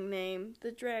dang name?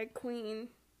 The drag queen.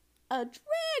 A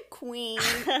drag queen.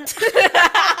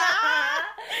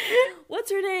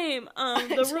 What's her name?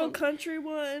 The real country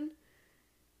one.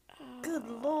 Good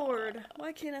lord.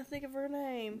 Why can't I think of her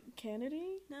name?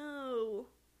 Kennedy? No.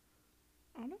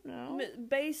 I don't know.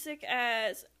 Basic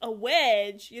as a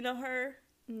wedge. You know her?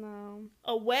 No.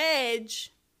 A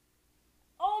wedge.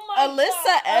 Oh my Alyssa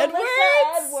god. Edwards?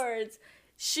 Alyssa Edwards.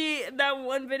 That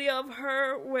one video of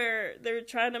her where they're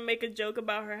trying to make a joke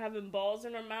about her having balls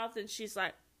in her mouth and she's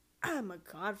like, I'm a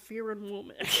God-fearing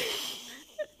woman.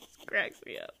 It cracks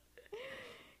me up.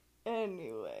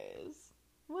 Anyways,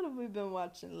 what have we been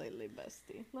watching lately,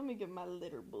 bestie? Let me get my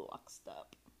litter boxed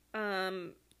up.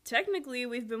 Technically,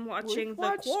 we've been watching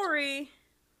The Quarry.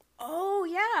 Oh,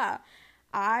 yeah.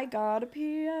 I got a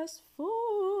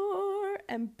PS4,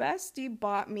 and bestie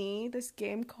bought me this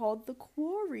game called The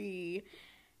Quarry.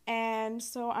 And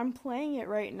so I'm playing it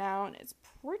right now, and it's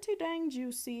pretty dang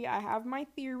juicy. I have my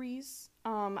theories.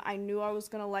 I knew I was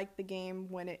going to like the game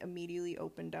when it immediately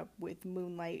opened up with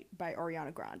Moonlight by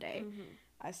Ariana Grande. Mm-hmm.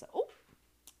 I said, oh.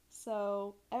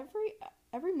 So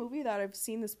every movie that I've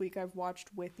seen this week I've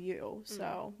watched with you.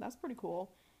 So that's pretty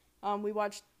cool. We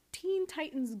watched Teen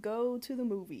Titans Go to the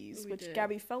Movies, which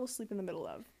Gaby fell asleep in the middle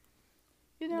of.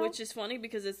 You know? Which is funny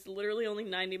because it's literally only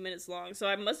 90 minutes long. So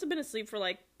I must have been asleep for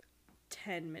like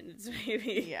 10 minutes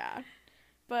maybe. Yeah.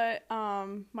 But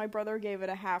my brother gave it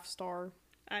a half star.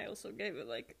 I also gave it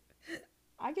like...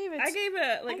 I gave it a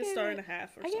star and a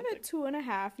half or something. I gave it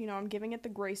 2.5. You know, I'm giving it the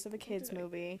grace of a kid's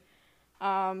movie.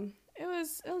 It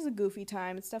was a goofy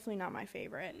time. It's definitely not my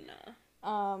favorite.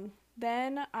 No.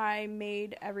 Then I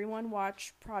made everyone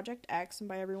watch Project X, and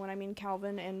by everyone I mean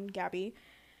Calvin and Gaby.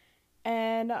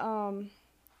 And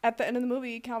at the end of the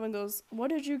movie, Calvin goes, "What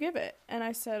did you give it?" And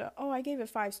I said, "Oh, I gave it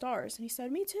 5 stars." And he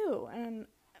said, "Me too." And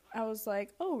I was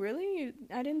like, "Oh, really?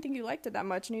 I didn't think you liked it that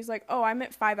much." And he's like, "Oh, I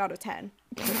meant 5 out of 10.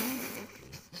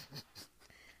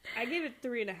 I gave it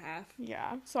 3.5.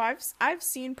 Yeah. So I've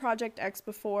seen Project X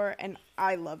before, and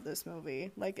I love this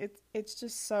movie. Like it's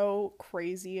just so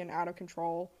crazy and out of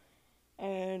control,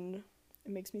 and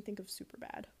it makes me think of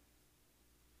Superbad.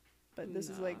 But this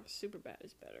is like Superbad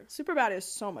is better. Superbad is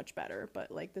so much better, but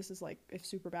like this is like if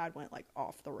Superbad went like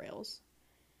off the rails.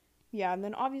 Yeah, and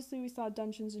then obviously we saw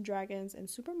Dungeons and Dragons and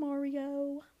Super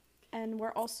Mario. And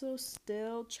we're also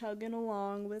still chugging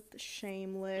along with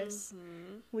Shameless.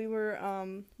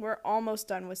 Mm-hmm. We're almost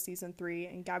done with season 3,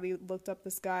 and Gaby looked up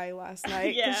this guy last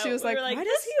night because she was like, "Why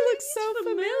does he look so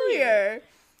familiar?"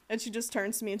 And she just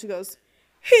turns to me and she goes,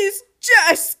 "He's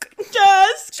Jesk."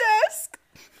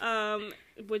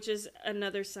 Which is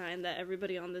another sign that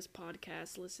everybody on this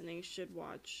podcast listening should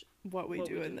watch What We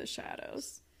Do in the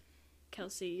Shadows.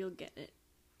 Kelsey, you'll get it.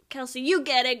 Kelsey, you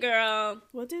get it, girl.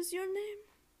 What is your name?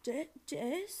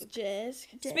 Jess.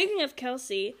 Speaking of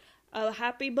Kelsey, a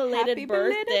happy belated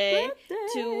birthday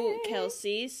to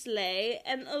Kelsey Slay,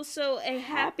 and also a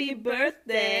happy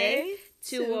birthday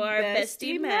to our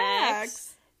bestie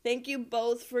Max. Thank you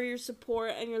both for your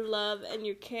support and your love and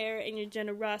your care and your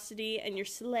generosity and your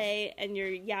slay and your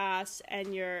yas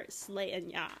and your slay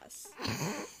and yas.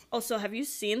 Also, have you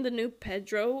seen the new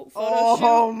Pedro photo shoot?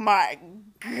 Oh my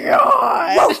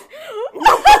god!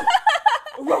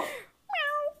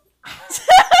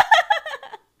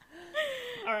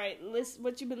 Alright,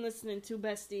 what you been listening to,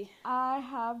 bestie? I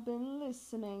have been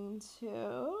listening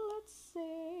to, let's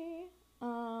see,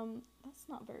 that's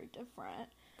not very different.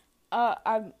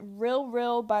 I'm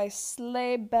Real by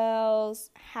Sleigh Bells,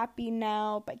 Happy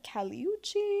Now by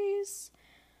Caliuchis,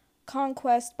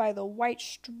 Conquest by the White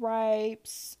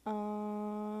Stripes,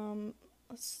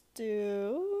 let's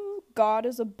do God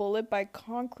is a Bullet by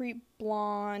Concrete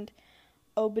Blonde,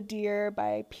 Obadiah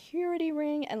by Purity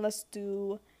Ring, and let's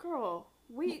do... Girl,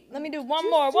 let me do one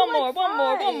more. more.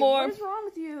 What is wrong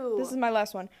with you? This is my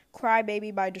last one. Cry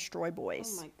Baby by Destroy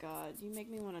Boys. Oh my god, you make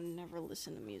me want to never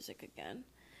listen to music again.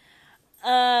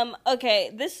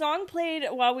 Okay, this song played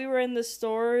while we were in the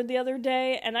store the other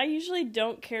day, and I usually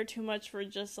don't care too much for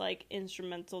just, like,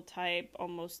 instrumental type,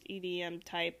 almost EDM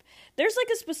type. There's, like,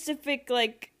 a specific,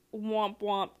 like, womp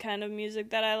womp kind of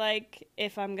music that I like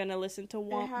if I'm gonna listen to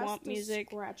womp womp music.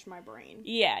 Scratch my brain.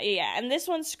 Yeah, and this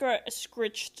one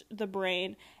scritched the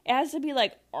brain. It has to be,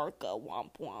 like, Arca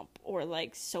womp womp, or,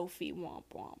 like, Sophie womp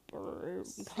womp, or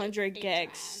 100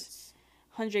 Gex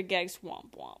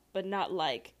womp womp, but not,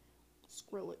 like...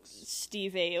 Skrillex.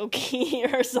 Steve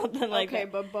Aoki or something like that. Okay,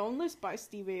 but Boneless by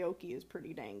Steve Aoki is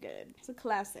pretty dang good. It's a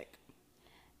classic.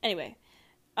 Anyway,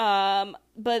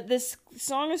 but this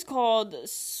song is called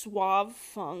Suave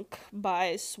Funk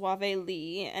by Suave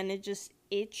Lee, and it just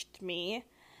itched me.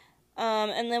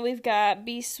 And then we've got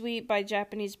Be Sweet by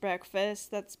Japanese Breakfast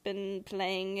that's been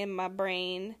playing in my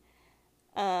brain.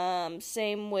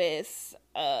 Same with,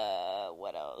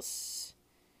 what else?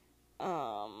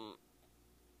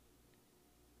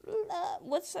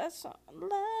 What's that song?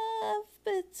 Love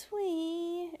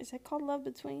Between. Is it called Love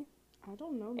Between? I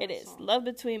don't know that It is. song. Love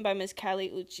Between by Miss Kali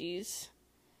Uchis.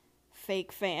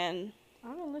 Fake fan. I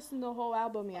haven't listened to the whole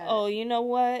album yet. Oh, you know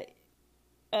what?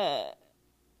 Y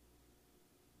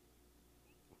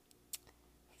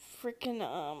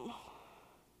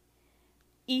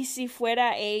Si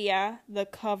Fuera Ella, the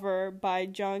cover by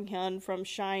Jonghyun from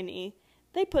SHINee.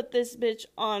 They put this bitch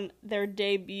on their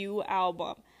debut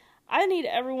album. I need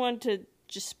everyone to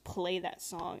just play that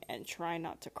song and try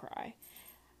not to cry.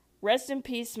 Rest in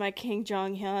peace, my King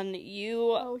Jonghyun.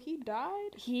 Oh, he died?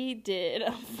 He did,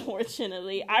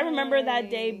 unfortunately. Dang. I remember that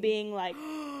day being, like,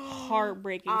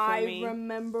 heartbreaking for me. I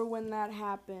remember when that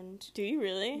happened. Do you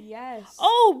really? Yes.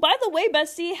 Oh, by the way,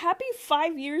 bestie, happy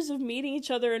 5 years of meeting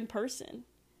each other in person.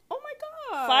 Oh my god.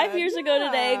 5 years ago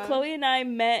today, Chloe and I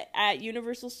met at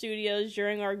Universal Studios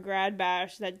during our grad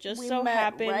bash that just so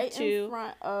happened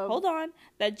to... Hold on.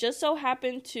 That just so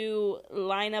happened to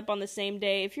line up on the same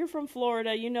day. If you're from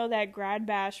Florida, you know that grad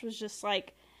bash was just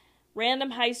like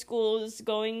random high schools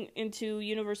going into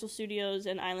Universal Studios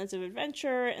and Islands of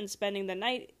Adventure and spending the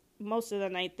night, most of the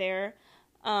night there.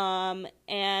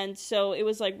 And so it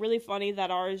was like really funny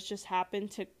that ours just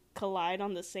happened to collide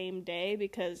on the same day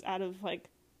because out of like,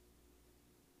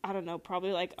 I don't know,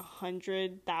 probably like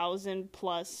 100,000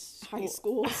 plus high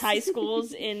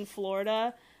schools in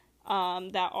Florida,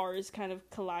 that ours kind of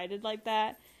collided like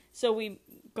that. So we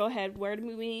go ahead. Where did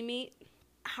we meet?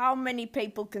 How many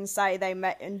people can say they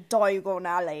met in Diagon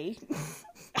Alley?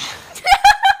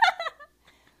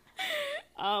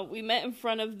 We met in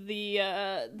front of the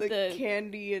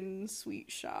candy and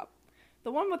sweet shop,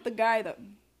 the one with the guy that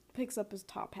picks up his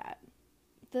top hat.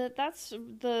 That's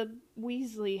the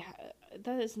Weasley.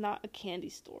 That is not a candy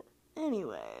store.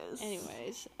 Anyways.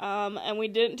 And we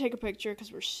didn't take a picture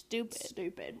because we're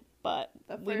stupid. But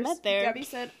we met there. Gaby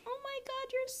said, "Oh my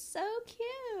god, you're so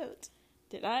cute."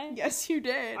 Did I? Yes, you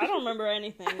did. I don't remember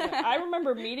anything. I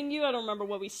remember meeting you. I don't remember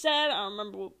what we said. I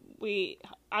remember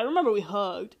we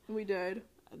hugged. We did.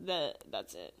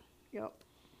 That's it. Yep.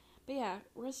 But yeah,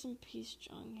 rest in peace,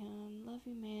 Jonghyun. Love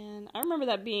you, man. I remember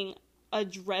that being a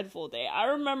dreadful day. I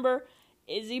remember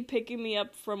Izzy picking me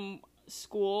up from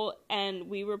school and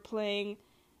we were playing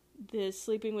the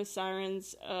Sleeping with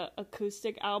Sirens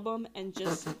acoustic album and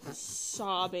just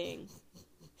sobbing.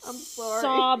 I'm sorry.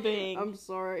 Sobbing. I'm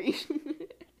sorry.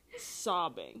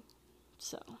 Sobbing.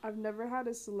 So I've never had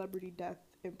a celebrity death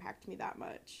impact me that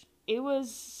much. It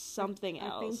was something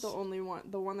else. I think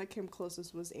the one that came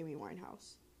closest was Amy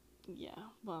Winehouse. Yeah,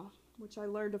 well. Which I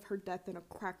learned of her death in a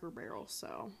Cracker Barrel,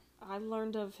 so. I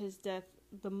learned of his death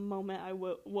the moment I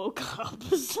woke up,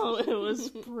 so it was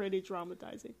pretty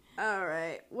traumatizing.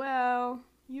 Alright, well,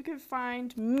 you can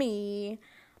find me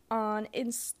on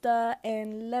Insta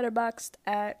and Letterboxd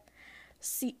at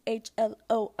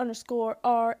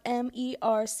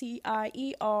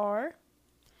CHLO_RMERCIER.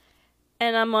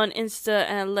 And I'm on Insta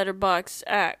and Letterboxd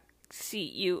at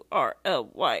CURLYFEMME.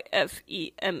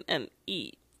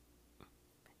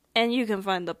 And you can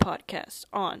find the podcast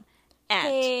on at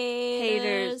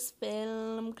Haters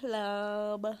Film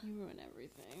Club. You ruin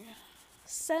everything.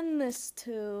 Send this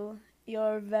to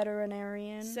your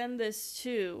veterinarian. Send this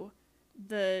to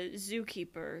the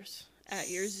zookeepers at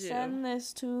your zoo. Send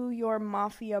this to your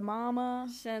mafia mama.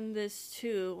 Send this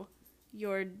to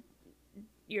your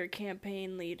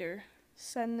campaign leader.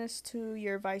 Send this to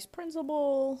your vice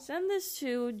principal. Send this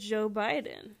to Joe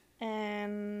Biden.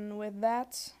 And with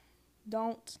that,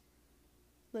 don't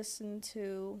listen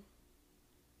to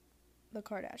the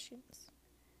Kardashians.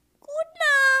 Good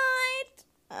night.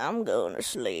 I'm going to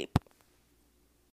sleep.